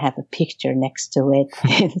want to have a picture next to it.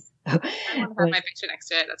 I want to have my picture next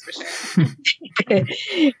to it, that's for sure.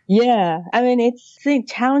 Yeah. I mean, the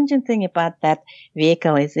challenging thing about that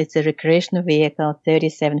vehicle is it's a recreational vehicle,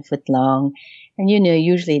 37 foot long. And,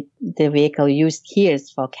 usually the vehicle used here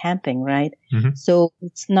is for camping, right? Mm-hmm. So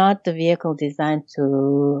it's not the vehicle designed to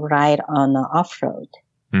ride on off-road.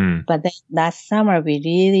 But then last summer, we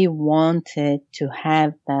really wanted to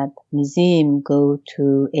have that museum go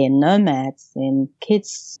to nomads and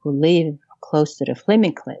kids who live close to the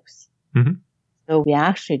Fleming Cliffs. Mm-hmm. So we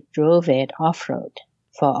actually drove it off-road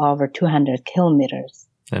for over 200 kilometers.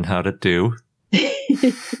 And how'd it do?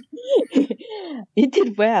 It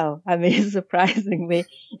did well. I mean, surprisingly.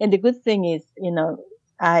 And the good thing is,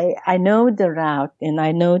 I know the route and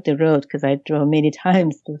I know the road because I drove many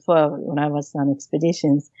times before when I was on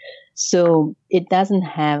expeditions. So it doesn't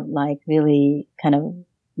have like really kind of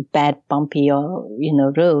bad bumpy or,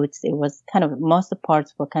 roads. It was kind of, most of the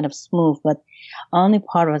parts were kind of smooth, but only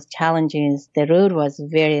part was challenging is the road was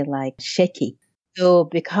very like shaky. So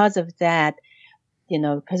because of that,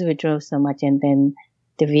 because we drove so much and then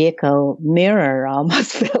the vehicle mirror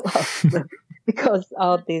almost fell off because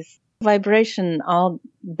all this vibration, all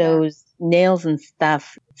those nails and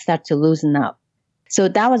stuff start to loosen up. So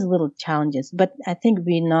that was a little challenges, but I think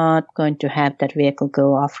we're not going to have that vehicle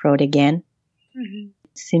go off-road again. Mm-hmm.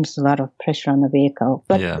 It seems a lot of pressure on the vehicle,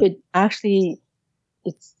 but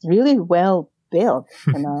it's really well built.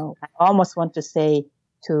 I almost want to say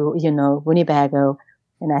to, Winnebago,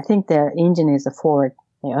 and I think their engine is a Ford.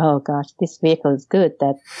 Oh gosh, this vehicle is good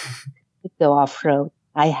that it go off-road.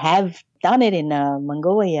 I have done it in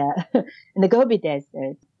Mongolia, in the Gobi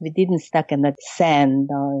Desert. We didn't stuck in the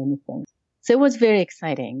sand or anything. So it was very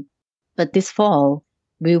exciting. But this fall,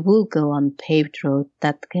 we will go on paved road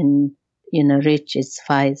that can, reach as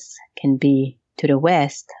far as can be to the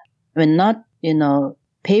west. I mean, not,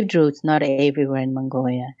 paved roads not everywhere in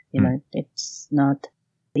Mongolia. It's not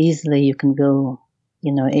easily you can go,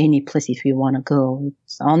 any place if you want to go.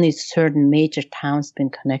 It's only certain major towns been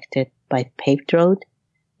connected by paved road.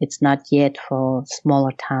 It's not yet for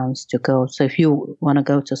smaller towns to go. So if you want to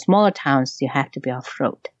go to smaller towns, you have to be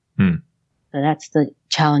off-road. So that's the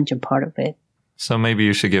challenging part of it. So maybe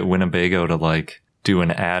you should get Winnebago to do an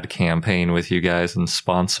ad campaign with you guys and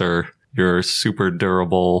sponsor your super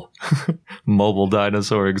durable mobile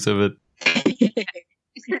dinosaur exhibit.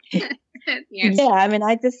 Yeah, I mean,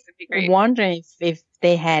 I just wondering if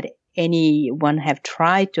they had anyone have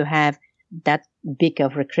tried to have that big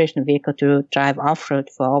of recreational vehicle to drive off-road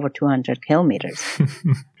for over 200 kilometers.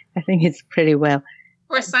 I think it's pretty well.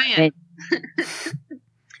 For science.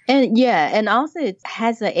 And also it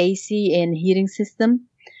has an AC and heating system.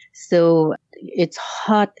 So it's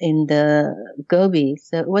hot in the Gobi.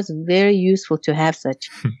 So it was very useful to have such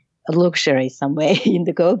a luxury somewhere in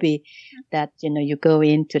the Gobi that, you go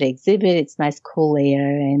into the exhibit, it's nice cool air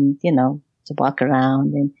and, to walk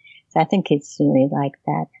around. And so I think it's really like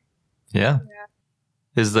that. Yeah.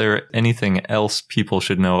 Is there anything else people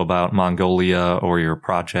should know about Mongolia or your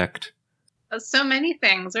project? So many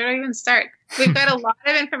things. Where do I even start? We've got a lot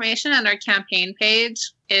of information on our campaign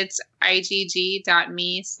page. It's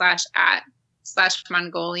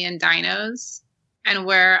igg.me/@/Mongolian dinos. And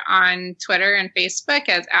we're on Twitter and Facebook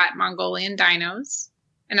as @Mongolian Dinos.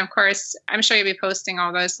 And of course, I'm sure you'll be posting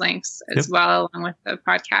all those links as well, along with the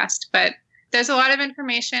podcast. But there's a lot of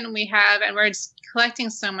information we have, and we're just collecting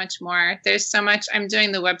so much more. There's so much. I'm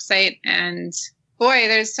doing the website, and boy,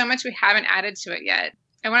 there's so much we haven't added to it yet.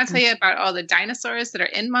 I want to tell you about all the dinosaurs that are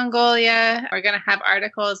in Mongolia. We're going to have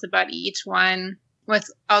articles about each one with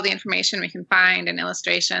all the information we can find and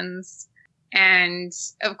illustrations. And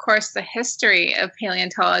of course, the history of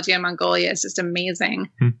paleontology in Mongolia is just amazing.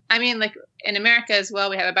 I mean, like in America as well,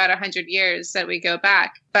 we have about 100 years that we go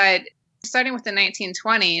back. But starting with the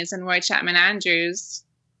 1920s and Roy Chapman Andrews,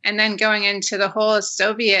 and then going into the whole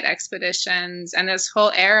Soviet expeditions and this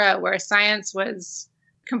whole era where science was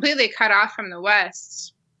completely cut off from the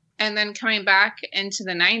West, and then coming back into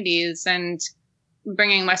the 90s and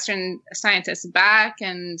bringing Western scientists back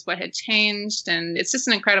and what had changed. And it's just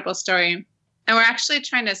an incredible story. And we're actually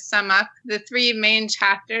trying to sum up the 3 main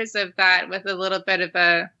chapters of that with a little bit of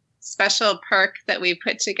a special perk that we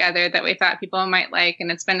put together that we thought people might like.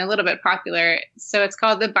 And it's been a little bit popular. So it's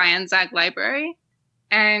called the Bayanzag Library.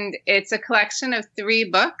 And it's a collection of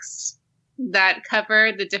 3 books that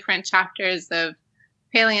cover the different chapters of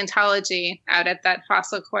paleontology out at that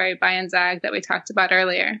fossil quarry Bayanzag that we talked about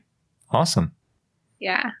earlier. Awesome.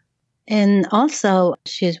 Yeah. And also,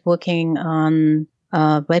 she's working on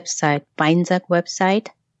a website, Bayanzag website.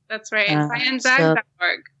 That's right.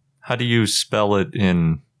 Bayanzag.org. How do you spell it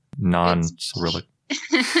in non-Cyrillic?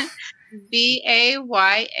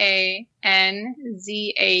 Bayanzag.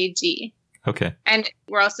 Okay. And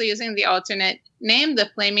we're also using the alternate name, the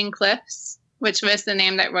Flaming Cliffs, which was the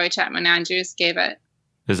name that Roy Chapman Andrews gave it.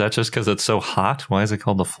 Is that just because it's so hot? Why is it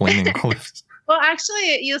called the Flaming Cliffs? Well,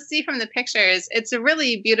 actually, you'll see from the pictures, it's a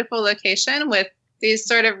really beautiful location with these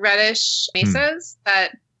sort of reddish mesas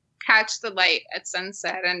that catch the light at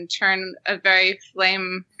sunset and turn a very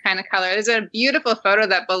flame kind of color. There's a beautiful photo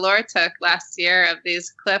that Balor took last year of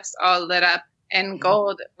these cliffs all lit up in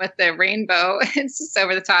gold with the rainbow. It's just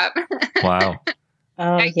over the top. Wow.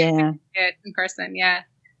 Oh, yeah. It in person, yeah.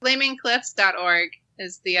 Flamingcliffs.org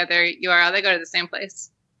is the other URL. They go to the same place.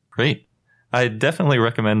 Great. I definitely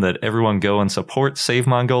recommend that everyone go and support Save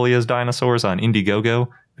Mongolia's Dinosaurs on Indiegogo,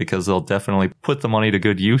 because they'll definitely put the money to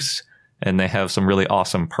good use, and they have some really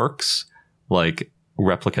awesome perks like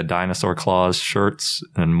replica dinosaur claws, shirts,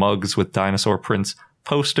 and mugs with dinosaur prints,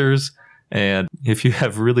 posters, and if you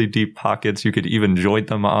have really deep pockets, you could even join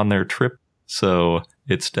them on their trip. So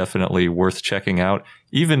it's definitely worth checking out.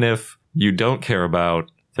 Even if you don't care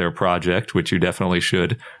about their project, which you definitely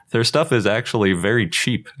should, their stuff is actually very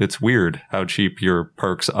cheap. It's weird how cheap your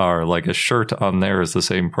perks are. Like a shirt on there is the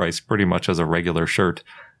same price pretty much as a regular shirt,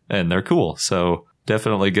 and they're cool. So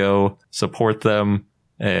definitely go support them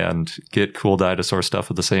and get cool dinosaur stuff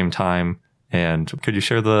at the same time. And could you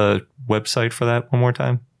share the website for that one more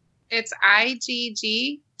time? It's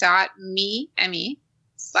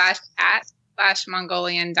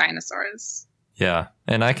igg.me/@/Mongolian dinosaurs. Yeah,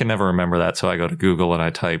 and I can never remember that, so I go to Google and I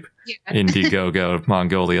type Indiegogo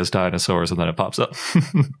Mongolia's Dinosaurs, and then it pops up.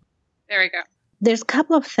 There we go. There's a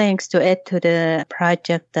couple of things to add to the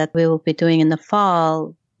project that we will be doing in the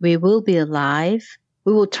fall. We will be live.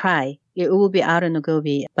 We will try. It will be out in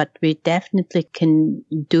Gobi, but we definitely can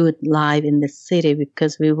do it live in the city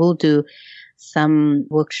because we will do some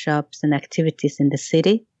workshops and activities in the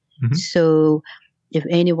city. Mm-hmm. So if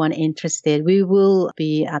anyone interested, we will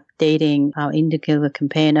be updating our Indiegogo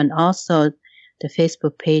campaign and also the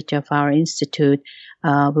Facebook page of our institute.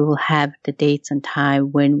 We will have the dates and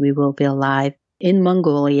time when we will be live in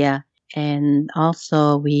Mongolia. And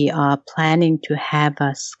also we are planning to have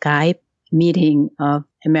a Skype meeting of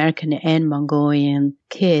American and Mongolian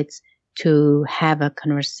kids to have a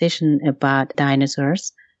conversation about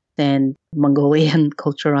dinosaurs and Mongolian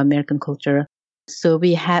culture, American culture. So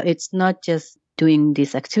it's not just doing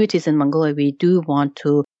these activities in Mongolia. We do want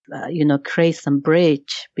to, create some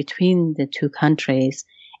bridge between the two countries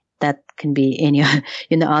that can be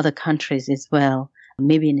in other countries as well,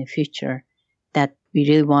 maybe in the future, that we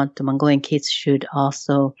really want the Mongolian kids should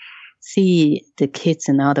also see the kids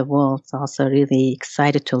in other worlds also really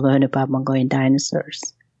excited to learn about Mongolian dinosaurs.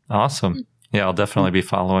 Awesome. Yeah, I'll definitely be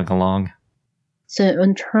following along. So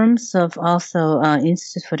in terms of also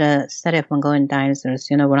Institute for the Study of Mongolian Dinosaurs,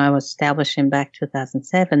 when I was establishing back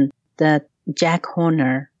 2007, that Jack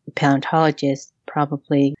Horner, the paleontologist,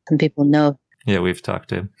 probably some people know. Yeah, we've talked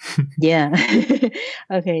to him. Yeah.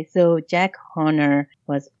 Okay, so Jack Horner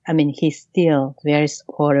he's still very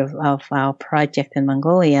supportive of our project in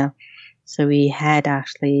Mongolia. So we had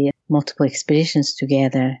actually multiple expeditions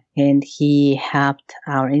together, and he helped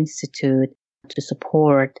our institute to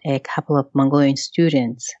support a couple of Mongolian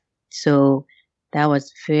students. So that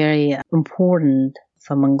was very important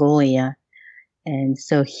for Mongolia. And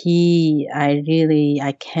so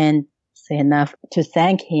I can't say enough to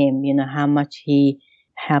thank him, how much he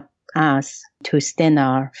helped us to stand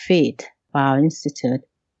our feet for our institute.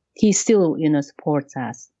 He still, supports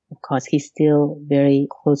us. Of course, he's still very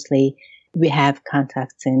closely. We have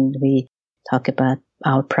contacts and we talk about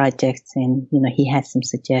our projects and, he has some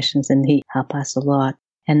suggestions and he helped us a lot.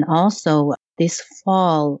 And also this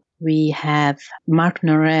fall, we have Mark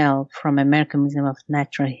Norrell from American Museum of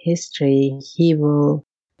Natural History. He will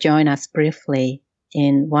join us briefly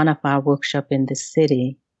in one of our workshops in the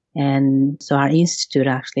city. And so our institute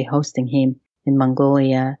actually hosting him in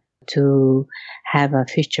Mongolia to have a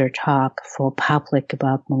feature talk for public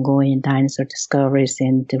about Mongolian dinosaur discoveries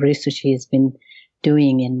and the research he has been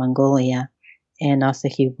doing in Mongolia. And also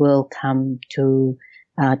he will come to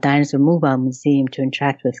Dinosaur Mobile Museum to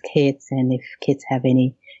interact with kids. And if kids have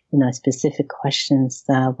any, specific questions,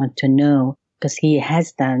 want to know, because he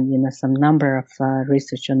has done, some number of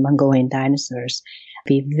research on Mongolian dinosaurs.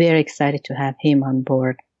 Be very excited to have him on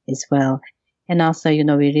board as well. And also, we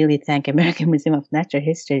really thank American Museum of Natural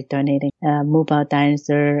History donating a mobile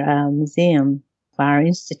dinosaur museum for our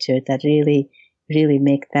institute that really, really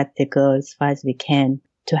make that to go as far as we can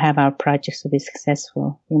to have our projects to be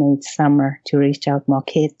successful, each summer to reach out more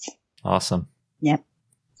kids. Awesome. Yep.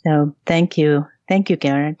 So thank you. Thank you,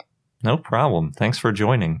 Garrett. No problem. Thanks for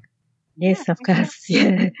joining. Yes, of course.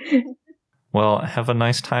 Yeah. Well, have a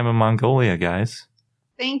nice time in Mongolia, guys.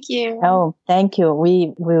 Thank you. Oh, thank you.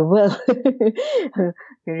 We will. We're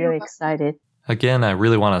really excited. Again, I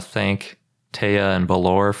really want to thank Taya and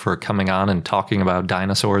Balor for coming on and talking about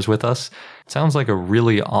dinosaurs with us. It sounds like a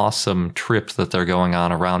really awesome trip that they're going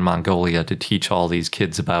on around Mongolia to teach all these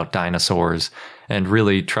kids about dinosaurs and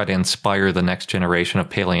really try to inspire the next generation of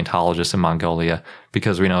paleontologists in Mongolia,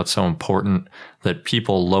 because we know it's so important that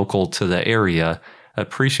people local to the area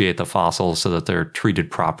appreciate the fossils so that they're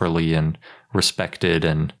treated properly and respected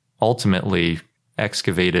and ultimately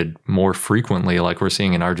excavated more frequently, like we're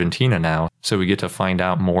seeing in Argentina now, so we get to find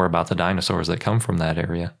out more about the dinosaurs that come from that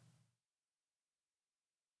area.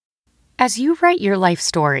 As you write your life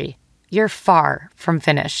story, you're far from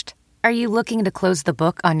finished. Are you looking to close the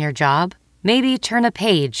book on your job? Maybe turn a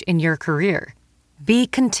page in your career? Be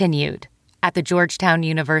continued at the Georgetown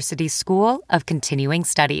University School of Continuing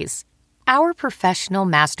Studies. Our professional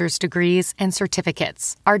master's degrees and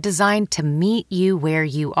certificates are designed to meet you where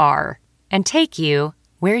you are and take you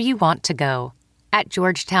where you want to go. At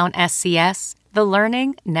Georgetown SCS, the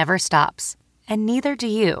learning never stops, and neither do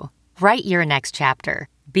you. Write your next chapter.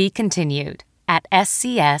 Be continued at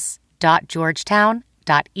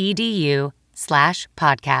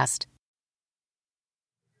scs.georgetown.edu/podcast.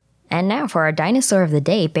 And now for our dinosaur of the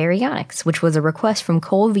day, Baryonyx, which was a request from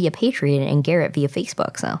Cole via Patreon and Garrett via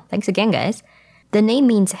Facebook. So thanks again, guys. The name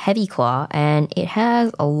means heavy claw, and it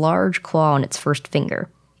has a large claw on its first finger.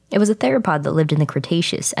 It was a theropod that lived in the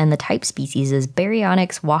Cretaceous, and the type species is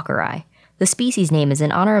Baryonyx walkeri. The species name is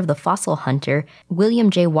in honor of the fossil hunter William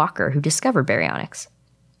J. Walker, who discovered Baryonyx.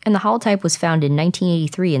 And the holotype was found in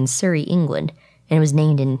 1983 in Surrey, England, and it was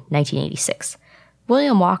named in 1986.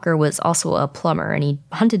 William Walker was also a plumber, and he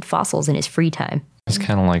hunted fossils in his free time. It's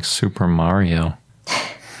kind of like Super Mario.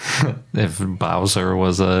 If Bowser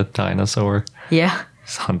was a dinosaur. Yeah.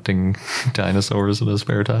 He's hunting dinosaurs in his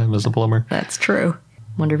spare time as a plumber. That's true.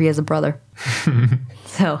 Wonder if he has a brother.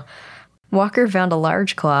 So, Walker found a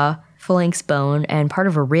large claw, phalanx bone, and part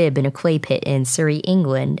of a rib in a clay pit in Surrey,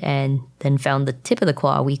 England, and then found the tip of the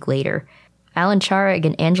claw a week later. Alan Charig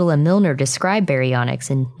and Angela Milner described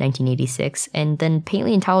Baryonyx in 1986, and then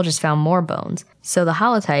paleontologists found more bones. So the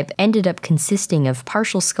holotype ended up consisting of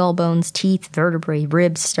partial skull bones, teeth, vertebrae,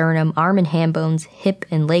 ribs, sternum, arm and hand bones, hip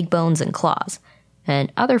and leg bones, and claws.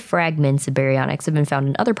 And other fragments of Baryonyx have been found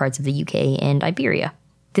in other parts of the UK and Iberia.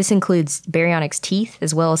 This includes Baryonyx teeth,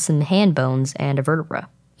 as well as some hand bones and a vertebra.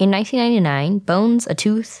 In 1999, bones, a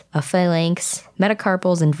tooth, a phalanx,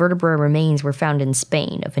 metacarpals, and vertebra remains were found in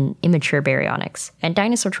Spain of an immature Baryonyx, and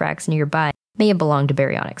dinosaur tracks nearby may have belonged to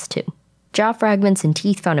Baryonyx too. Jaw fragments and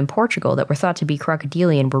teeth found in Portugal that were thought to be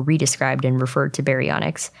crocodilian were redescribed and referred to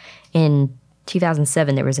Baryonyx. In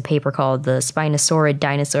 2007, there was a paper called The Spinosaurid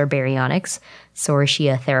Dinosaur Baryonyx,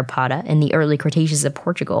 Sauroschia theropoda, in the early Cretaceous of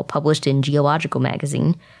Portugal, published in Geological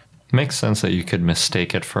magazine. Makes sense that you could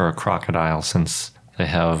mistake it for a crocodile since they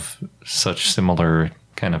have such similar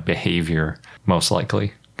kind of behavior, most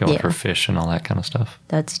likely, going for fish and all that kind of stuff.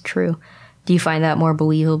 That's true. Do you find that more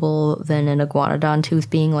believable than an iguanodon tooth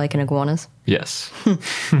being like an iguana's? Yes,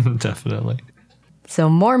 definitely. So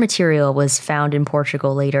more material was found in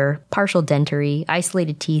Portugal later, partial dentary,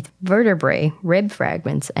 isolated teeth, vertebrae, rib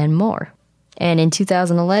fragments, and more. And in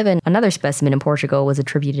 2011, another specimen in Portugal was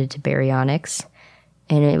attributed to baryonyx,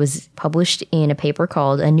 and it was published in a paper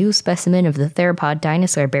called A New Specimen of the Theropod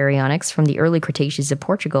Dinosaur Baryonyx from the Early Cretaceous of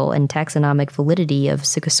Portugal and Taxonomic Validity of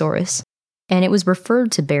Suchosaurus. And it was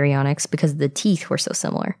referred to baryonyx because the teeth were so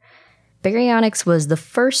similar. Baryonyx was the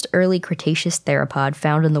first early Cretaceous theropod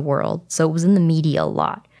found in the world, so it was in the media a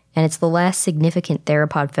lot. And it's the last significant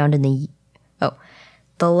theropod found in the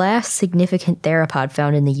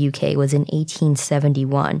UK was in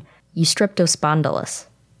 1871, Eustreptospondylus.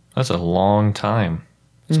 That's a long time.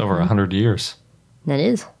 It's over 100 years. That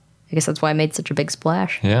is. I guess that's why it made such a big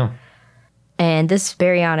splash. Yeah. And this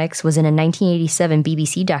baryonyx was in a 1987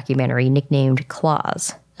 BBC documentary nicknamed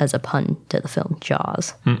Claws, as a pun to the film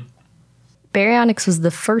Jaws. Baryonyx was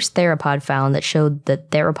the first theropod found that showed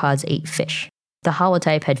that theropods ate fish. The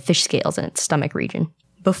holotype had fish scales in its stomach region.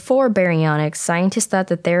 Before baryonyx, scientists thought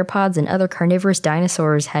that theropods and other carnivorous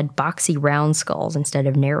dinosaurs had boxy round skulls instead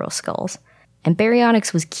of narrow skulls. And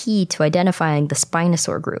baryonyx was key to identifying the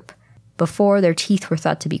Spinosaur group. Before, their teeth were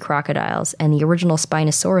thought to be crocodiles, and the original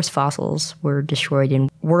Spinosaurus fossils were destroyed in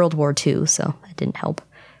World War II, so that didn't help.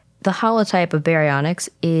 The holotype of baryonyx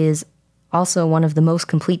is also one of the most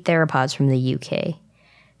complete theropods from the UK.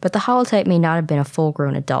 But the holotype may not have been a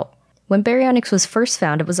full-grown adult. When baryonyx was first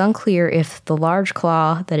found, it was unclear if the large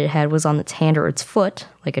claw that it had was on its hand or its foot,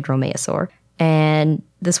 like a dromaeosaur, and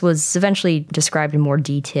this was eventually described in more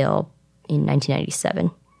detail in 1997.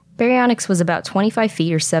 Baryonyx was about 25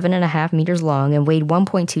 feet or 7.5 meters long and weighed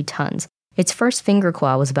 1.2 tons. Its first finger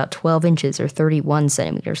claw was about 12 inches or 31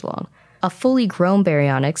 centimeters long. A fully grown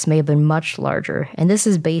baryonyx may have been much larger, and this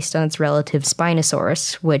is based on its relative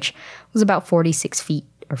Spinosaurus, which was about 46 feet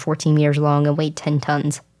or 14 meters long and weighed 10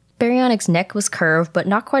 tons. Baryonyx's neck was curved, but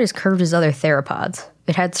not quite as curved as other theropods.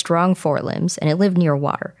 It had strong forelimbs, and it lived near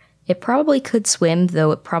water. It probably could swim,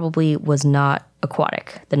 though it probably was not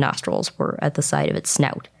aquatic. The nostrils were at the side of its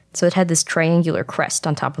snout. So it had this triangular crest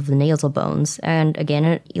on top of the nasal bones, and again,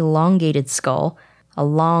 an elongated skull, a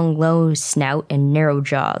long, low snout, and narrow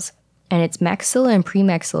jaws. And its maxilla and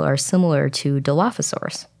premaxilla are similar to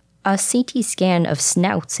Dilophosaurus. A CT scan of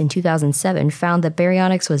snouts in 2007 found that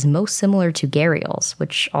baryonyx was most similar to gharials,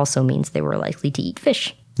 which also means they were likely to eat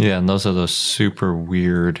fish. Yeah, and those are those super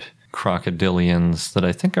weird crocodilians that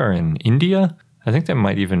I think are in India. I think they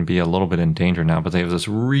might even be a little bit in danger now, but they have this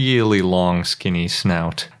really long, skinny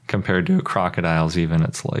snout. Compared to crocodiles even,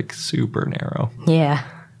 it's like super narrow. Yeah.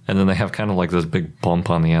 And then they have kind of like this big bump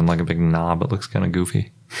on the end, like a big knob. It looks kind of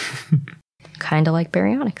goofy. Kind of like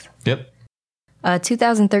baryonyx. Yep. A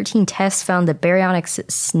 2013 test found that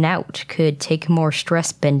baryonyx's snout could take more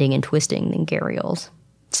stress bending and twisting than gharials.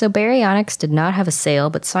 So baryonyx did not have a sail,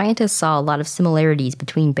 but scientists saw a lot of similarities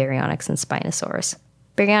between baryonyx and Spinosaurus.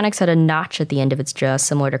 Baryonyx had a notch at the end of its jaw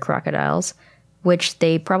similar to crocodiles, which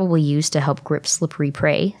they probably used to help grip slippery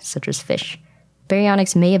prey, such as fish.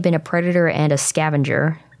 Baryonyx may have been a predator and a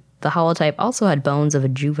scavenger. The holotype also had bones of a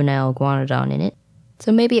juvenile iguanodon in it,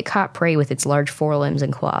 so maybe it caught prey with its large forelimbs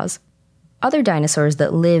and claws. Other dinosaurs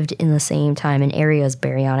that lived in the same time and area as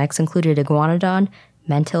baryonyx included iguanodon,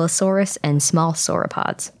 Mantillosaurus, and small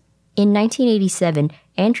sauropods. In 1987,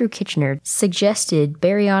 Andrew Kitchener suggested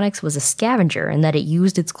baryonyx was a scavenger and that it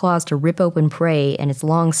used its claws to rip open prey and its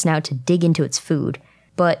long snout to dig into its food.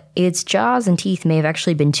 But its jaws and teeth may have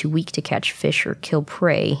actually been too weak to catch fish or kill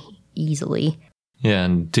prey easily. Yeah,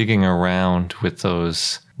 and digging around with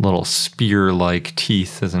those little spear-like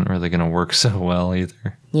teeth isn't really going to work so well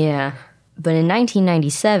either. Yeah. But in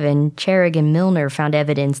 1997, Charig and Milner found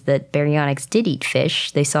evidence that baryonyx did eat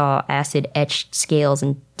fish. They saw acid-etched scales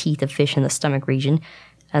and teeth of fish in the stomach region,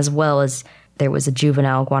 as well as there was a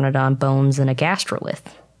juvenile iguanodon bones and a gastrolith.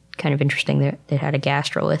 Kind of interesting that it had a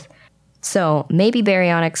gastrolith. So maybe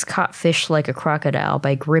baryonyx caught fish like a crocodile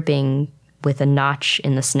by gripping with a notch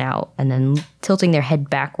in the snout and then tilting their head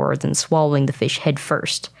backwards and swallowing the fish head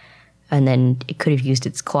first. And then it could have used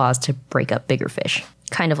its claws to break up bigger fish,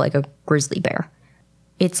 kind of like a grizzly bear.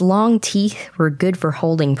 Its long teeth were good for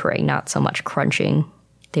holding prey, not so much crunching.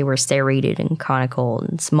 They were serrated and conical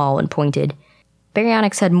and small and pointed.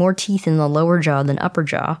 Baryonyx had more teeth in the lower jaw than upper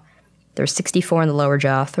jaw. There were 64 in the lower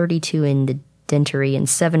jaw, 32 in the dentary, and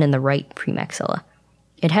 7 in the right premaxilla.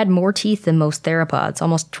 It had more teeth than most theropods,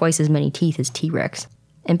 almost twice as many teeth as T-Rex.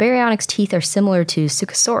 And baryonyx teeth are similar to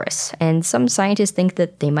Suchosaurus, and some scientists think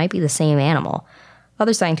that they might be the same animal.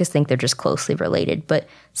 Other scientists think they're just closely related, but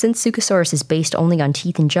since Suchosaurus is based only on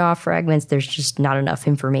teeth and jaw fragments, there's just not enough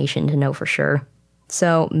information to know for sure.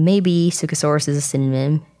 So maybe Suchosaurus is a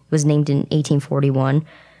synonym, was named in 1841,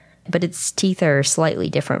 but its teeth are slightly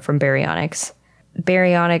different from baryonyx.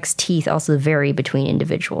 Baryonyx teeth also vary between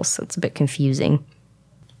individuals, so it's a bit confusing.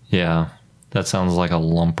 Yeah, that sounds like a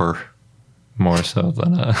lumper more so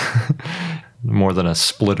than a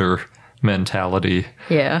splitter mentality.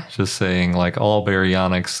 Yeah. Just saying like all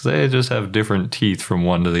baryonyx, they just have different teeth from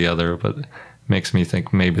one to the other, but it makes me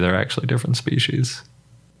think maybe they're actually different species.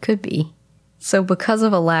 Could be. So because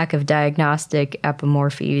of a lack of diagnostic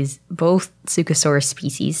apomorphies, both Suchosaurus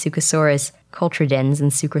species, Suchosaurus cultridens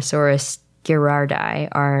and Suchosaurus girardi,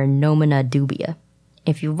 are nomina dubia.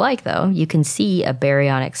 If you like, though, you can see a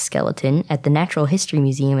baryonyx skeleton at the Natural History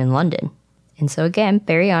Museum in London. And so again,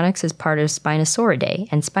 baryonyx is part of Spinosauridae,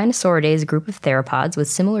 and Spinosauridae is a group of theropods with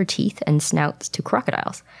similar teeth and snouts to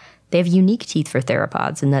crocodiles. They have unique teeth for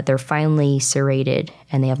theropods in that they're finely serrated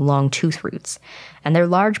and they have long tooth roots. And they're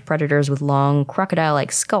large predators with long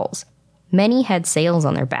crocodile-like skulls. Many had sails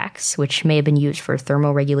on their backs, which may have been used for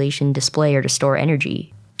thermoregulation, display, or to store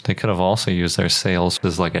energy. They could have also used their sails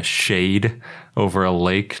as like a shade over a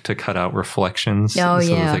lake to cut out reflections so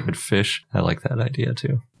that they could fish. I like that idea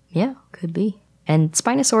too. Yeah, could be. And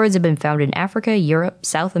Spinosaurids have been found in Africa, Europe,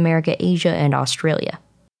 South America, Asia, and Australia.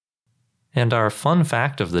 And our fun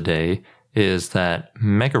fact of the day is that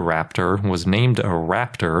Megaraptor was named a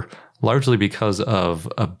raptor largely because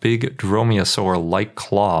of a big dromaeosaur-like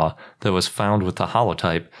claw that was found with the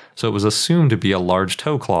holotype, so it was assumed to be a large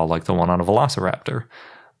toe claw like the one on a velociraptor.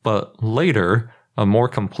 But later, a more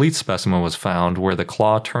complete specimen was found where the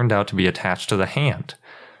claw turned out to be attached to the hand.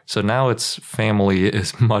 So now its family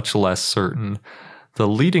is much less certain. The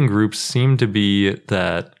leading groups seem to be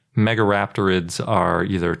that Megaraptorids are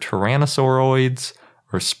either Tyrannosauroids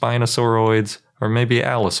or Spinosauroids or maybe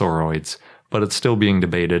Allosauroids, but it's still being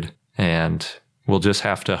debated, and we'll just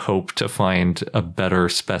have to hope to find a better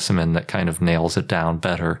specimen that kind of nails it down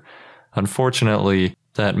better. Unfortunately,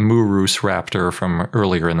 that Murus raptor from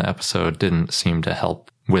earlier in the episode didn't seem to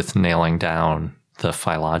help with nailing down the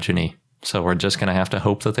phylogeny, so we're just going to have to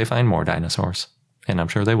hope that they find more dinosaurs, and I'm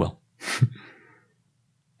sure they will.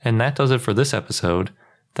 And that does it for this episode.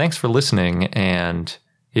 Thanks for listening, and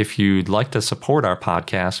if you'd like to support our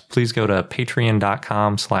podcast, please go to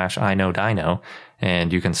patreon.com/iknowdino,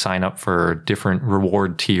 and you can sign up for different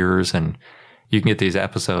reward tiers, and you can get these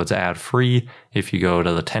episodes ad-free if you go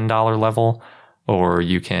to the $10 level, or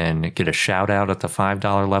you can get a shout-out at the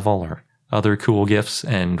 $5 level, or other cool gifts,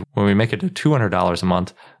 and when we make it to $200 a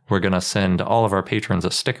month, we're going to send all of our patrons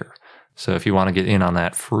a sticker. So if you want to get in on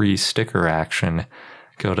that free sticker action,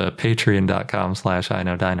 go to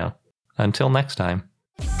patreon.com/iknowdino. Until next time.